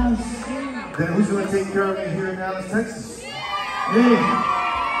 oh, shit. Then who's gonna take care of me here in Dallas, Texas? Hey,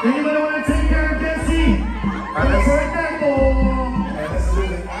 anybody want to take care of Jesse? Let's hurt that boy. And let's do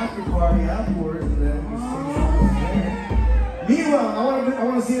an after party afterwards, and then we see something there. Meanwhile, I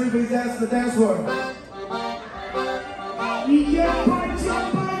want to see everybody dance to the dance floor. Yeah, party,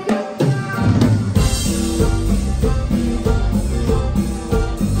 party.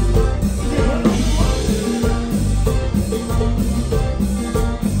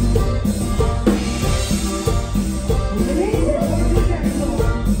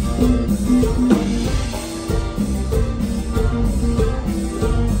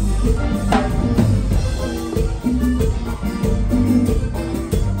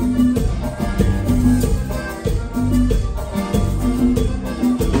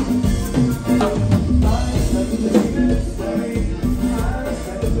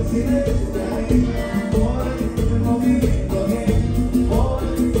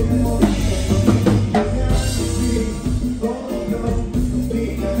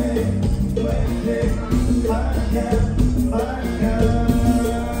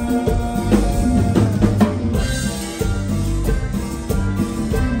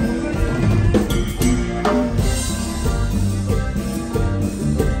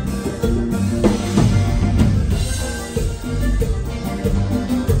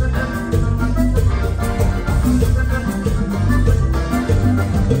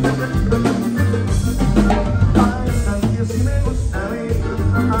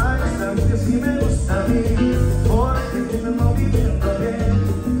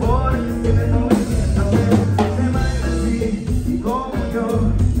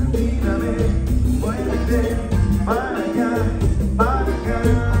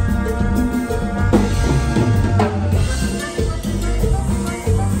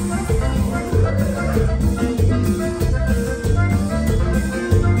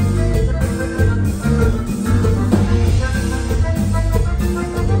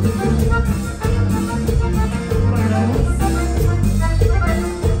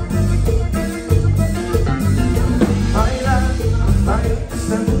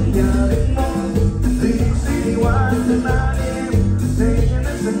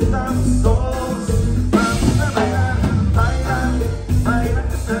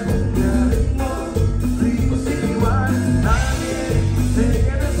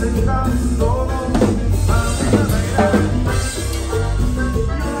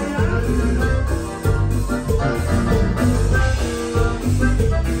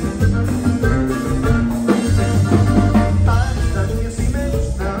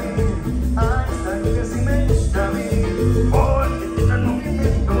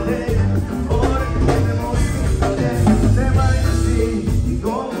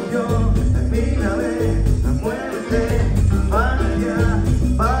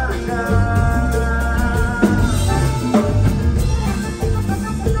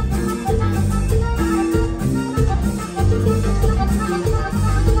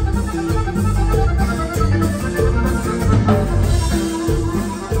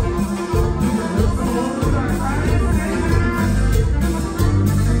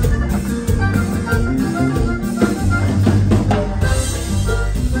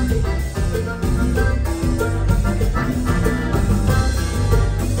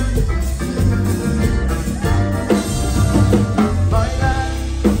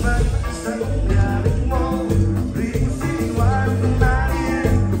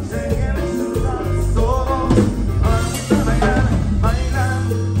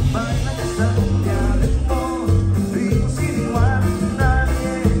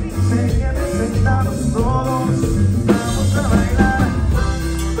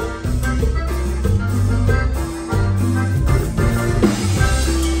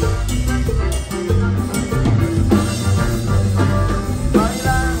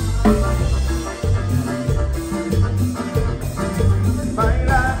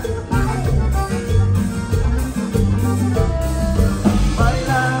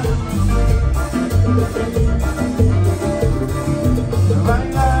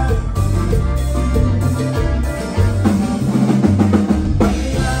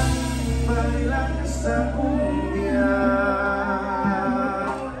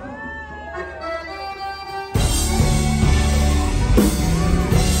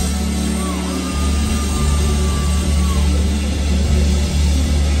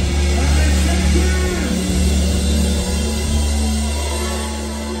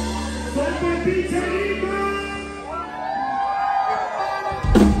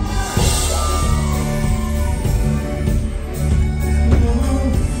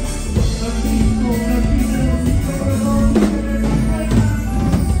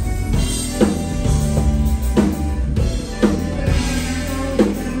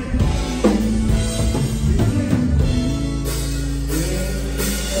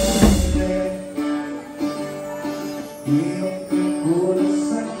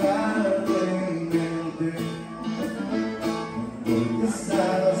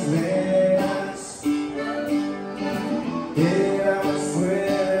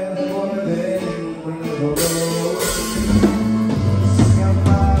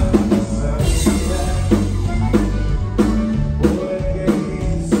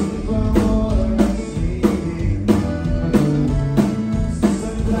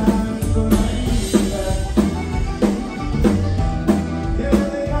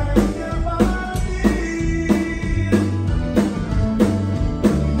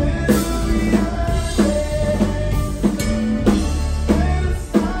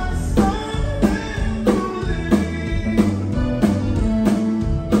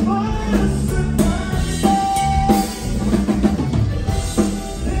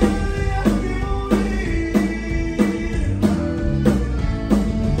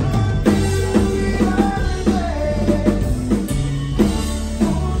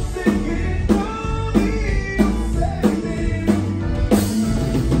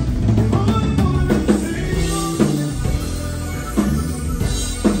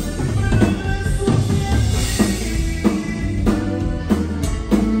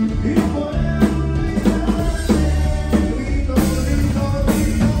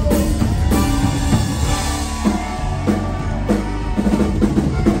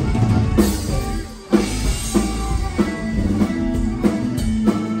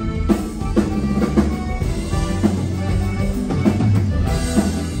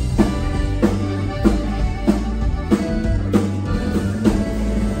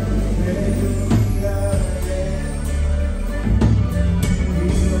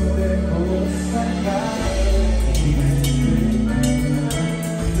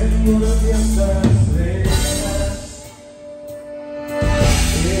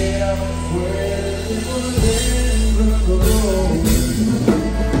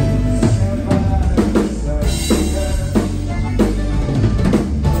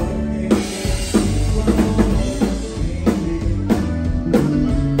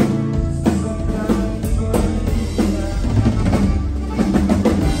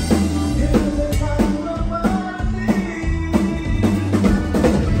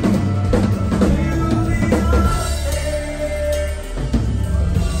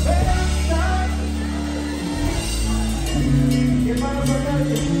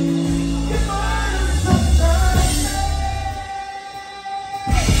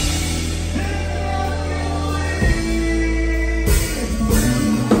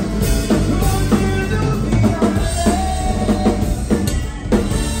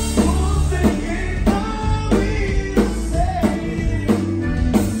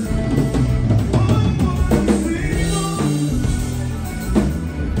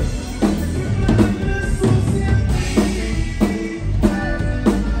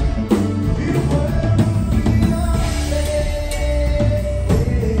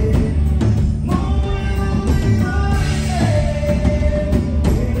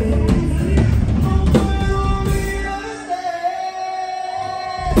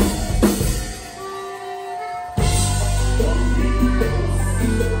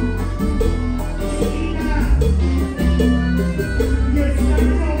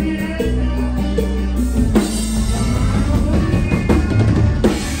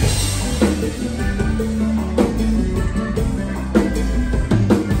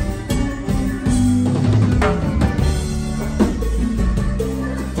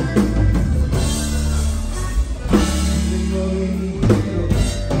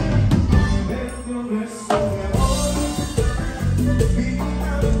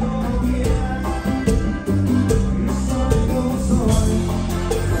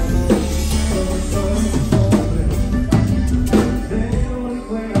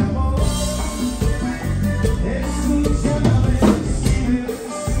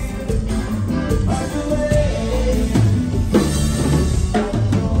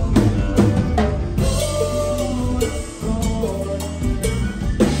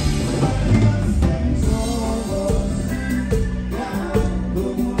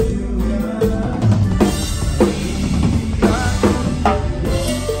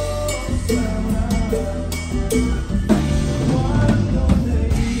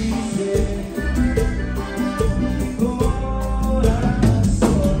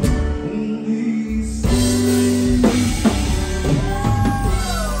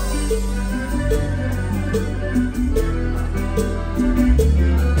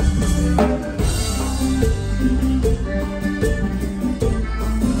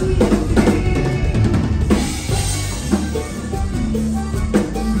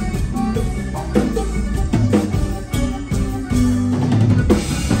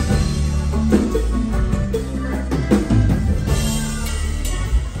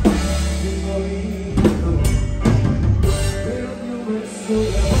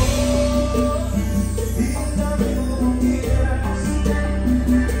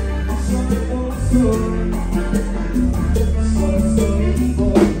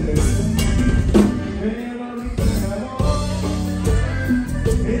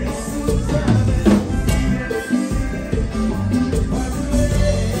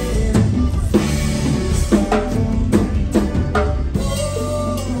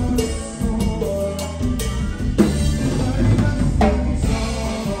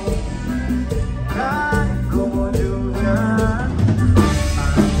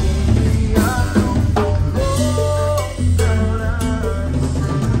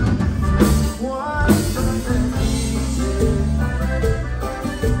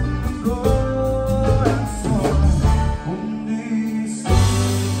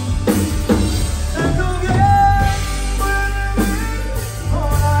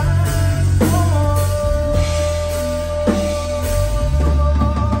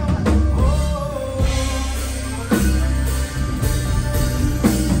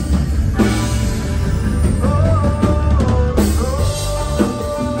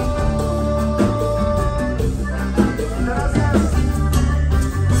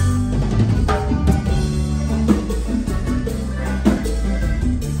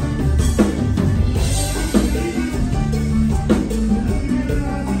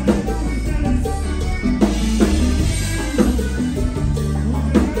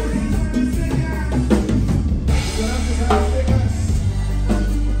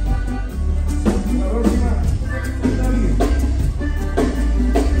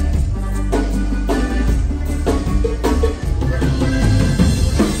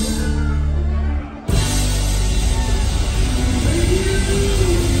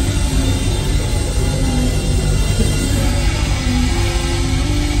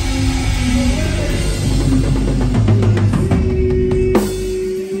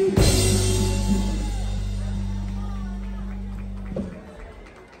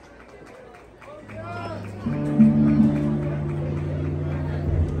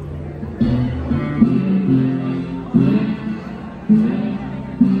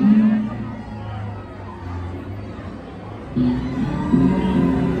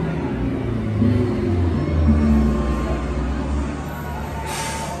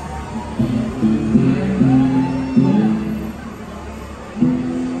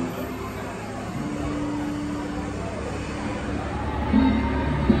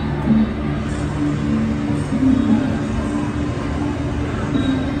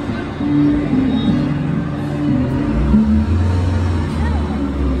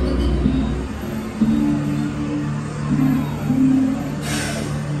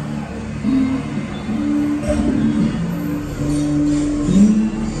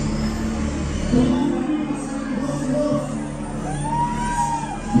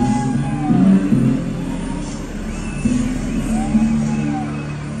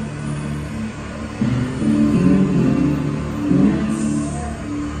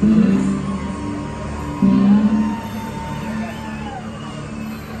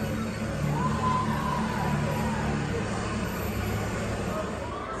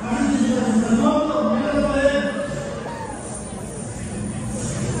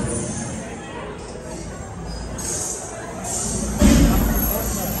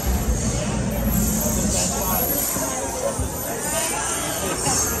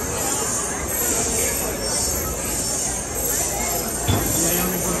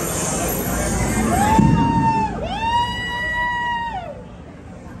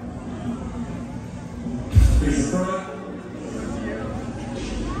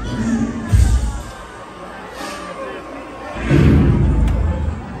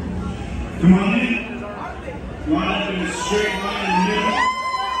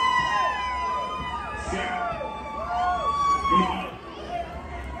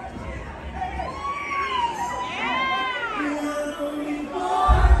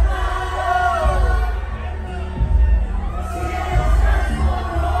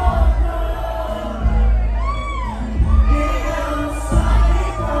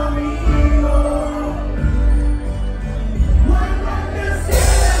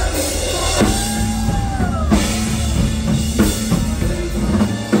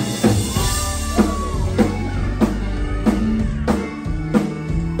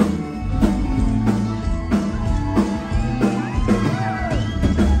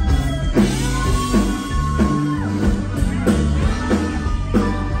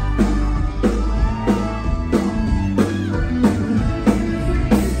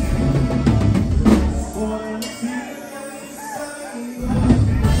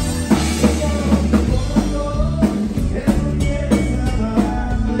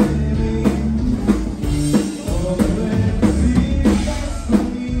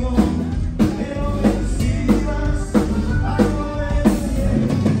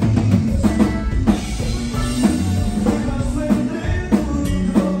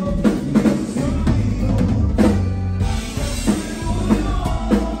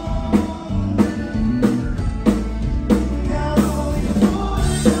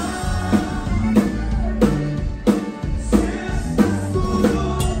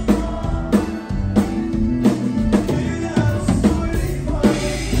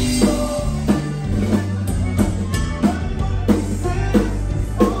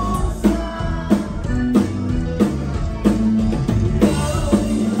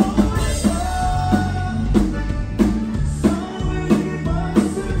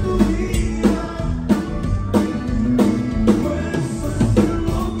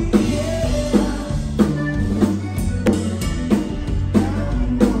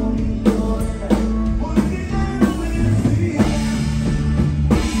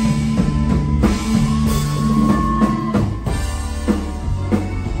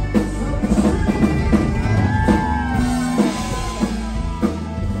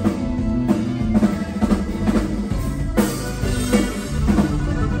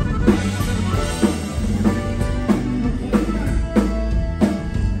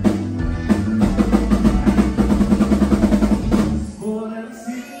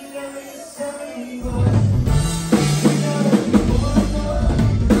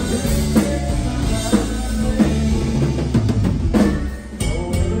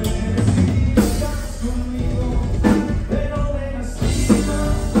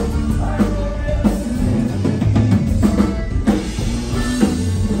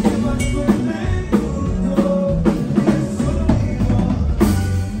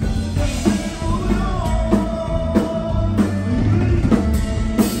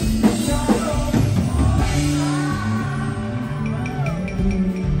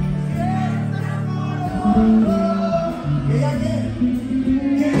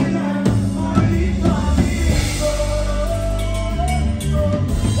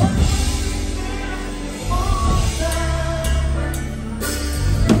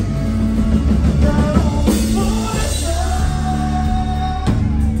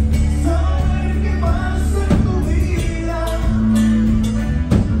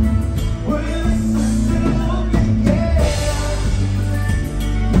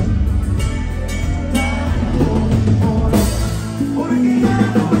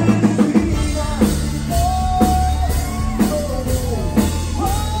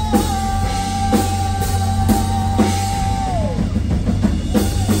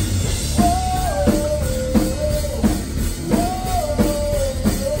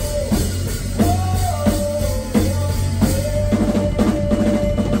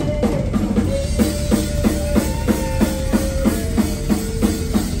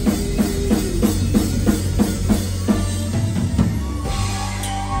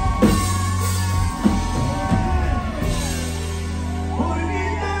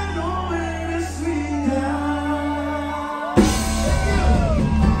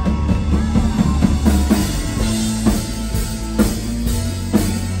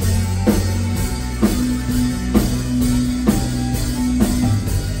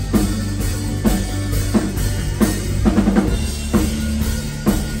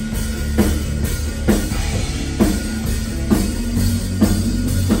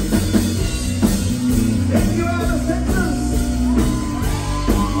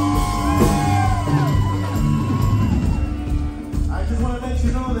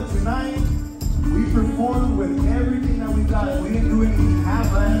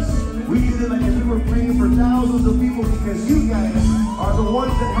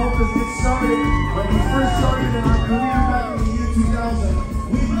 that helped us get started when we first started in our career back in the year 2000.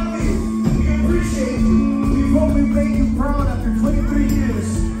 We love you. We appreciate you. We hope we made you proud after 23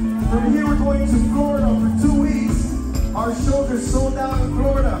 years. From here, we're going to Florida for 2 weeks. Our shows are sold out in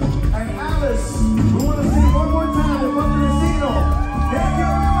Florida. And Alice, we want to sing one more time with Siggno. Thank you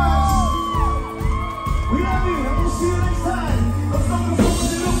very much. We love you, and we'll see you next time. Let's go to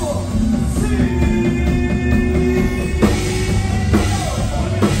Siggno.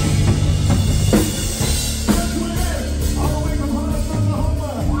 All the way from Hollis,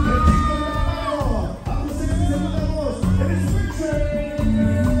 Oklahoma. And it's Richard.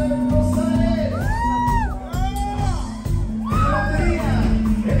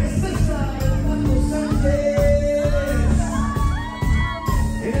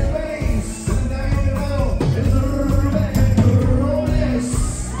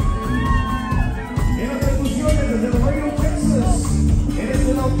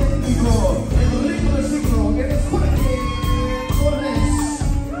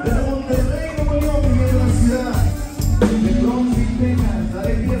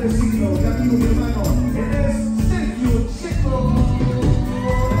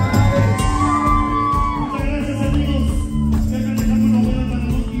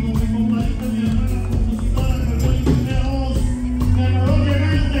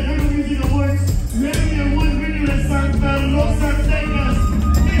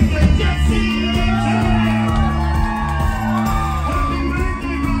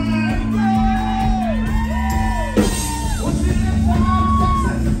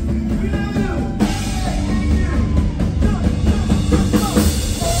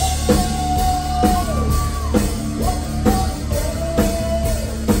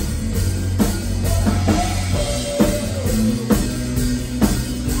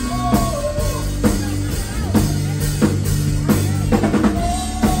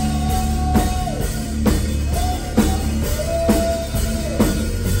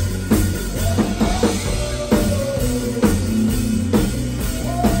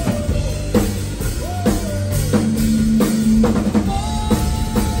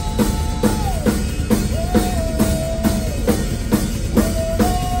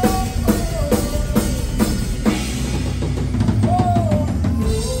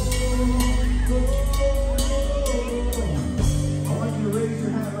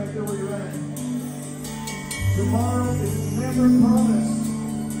 Tomorrow is never promised.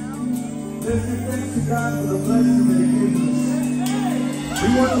 Let's give thanks to God for the blessing that He gives us. We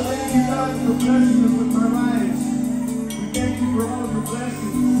want to thank you, God, for blessing us with our lives. We thank you for all of your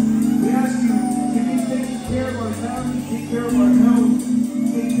blessings. We ask you to be taking care of our family, take care of our health,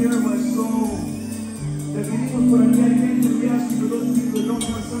 take care of our soul. That venimos por aquí hay gente, we ask you for those people that don't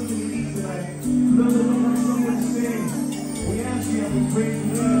have something to eat tonight, for those that don't have somewhere to stay. We ask you and we pray for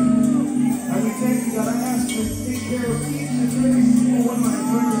them. And we thank you, God. I ask you to take care of each and every single one of my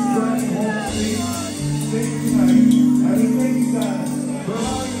brothers driving home safe tonight. And we thank you, God, for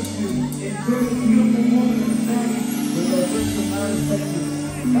allowing us to enjoy the beautiful moment and family with our friends from Dallas, Texas.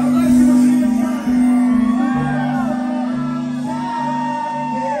 God bless you. We'll see you next time.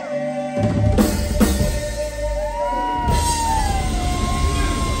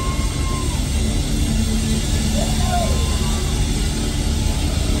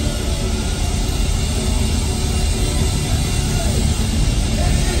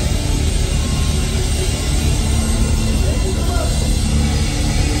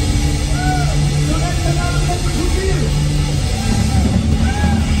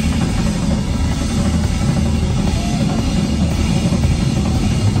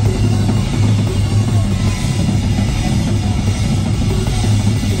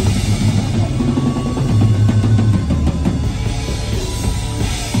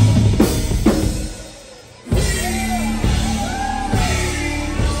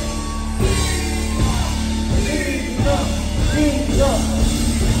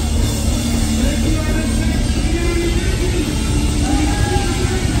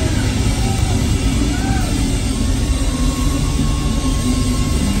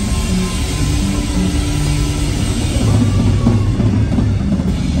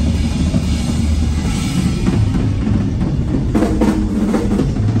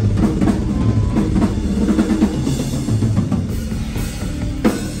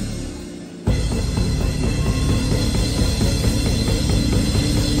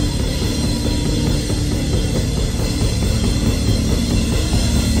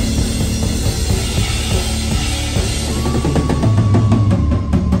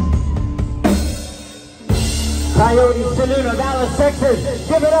 Siggno, Dallas, Texas.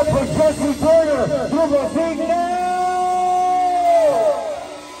 Give it up for Jesse Turner, Siggno!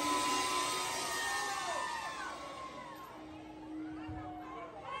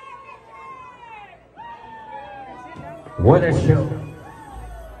 What a show.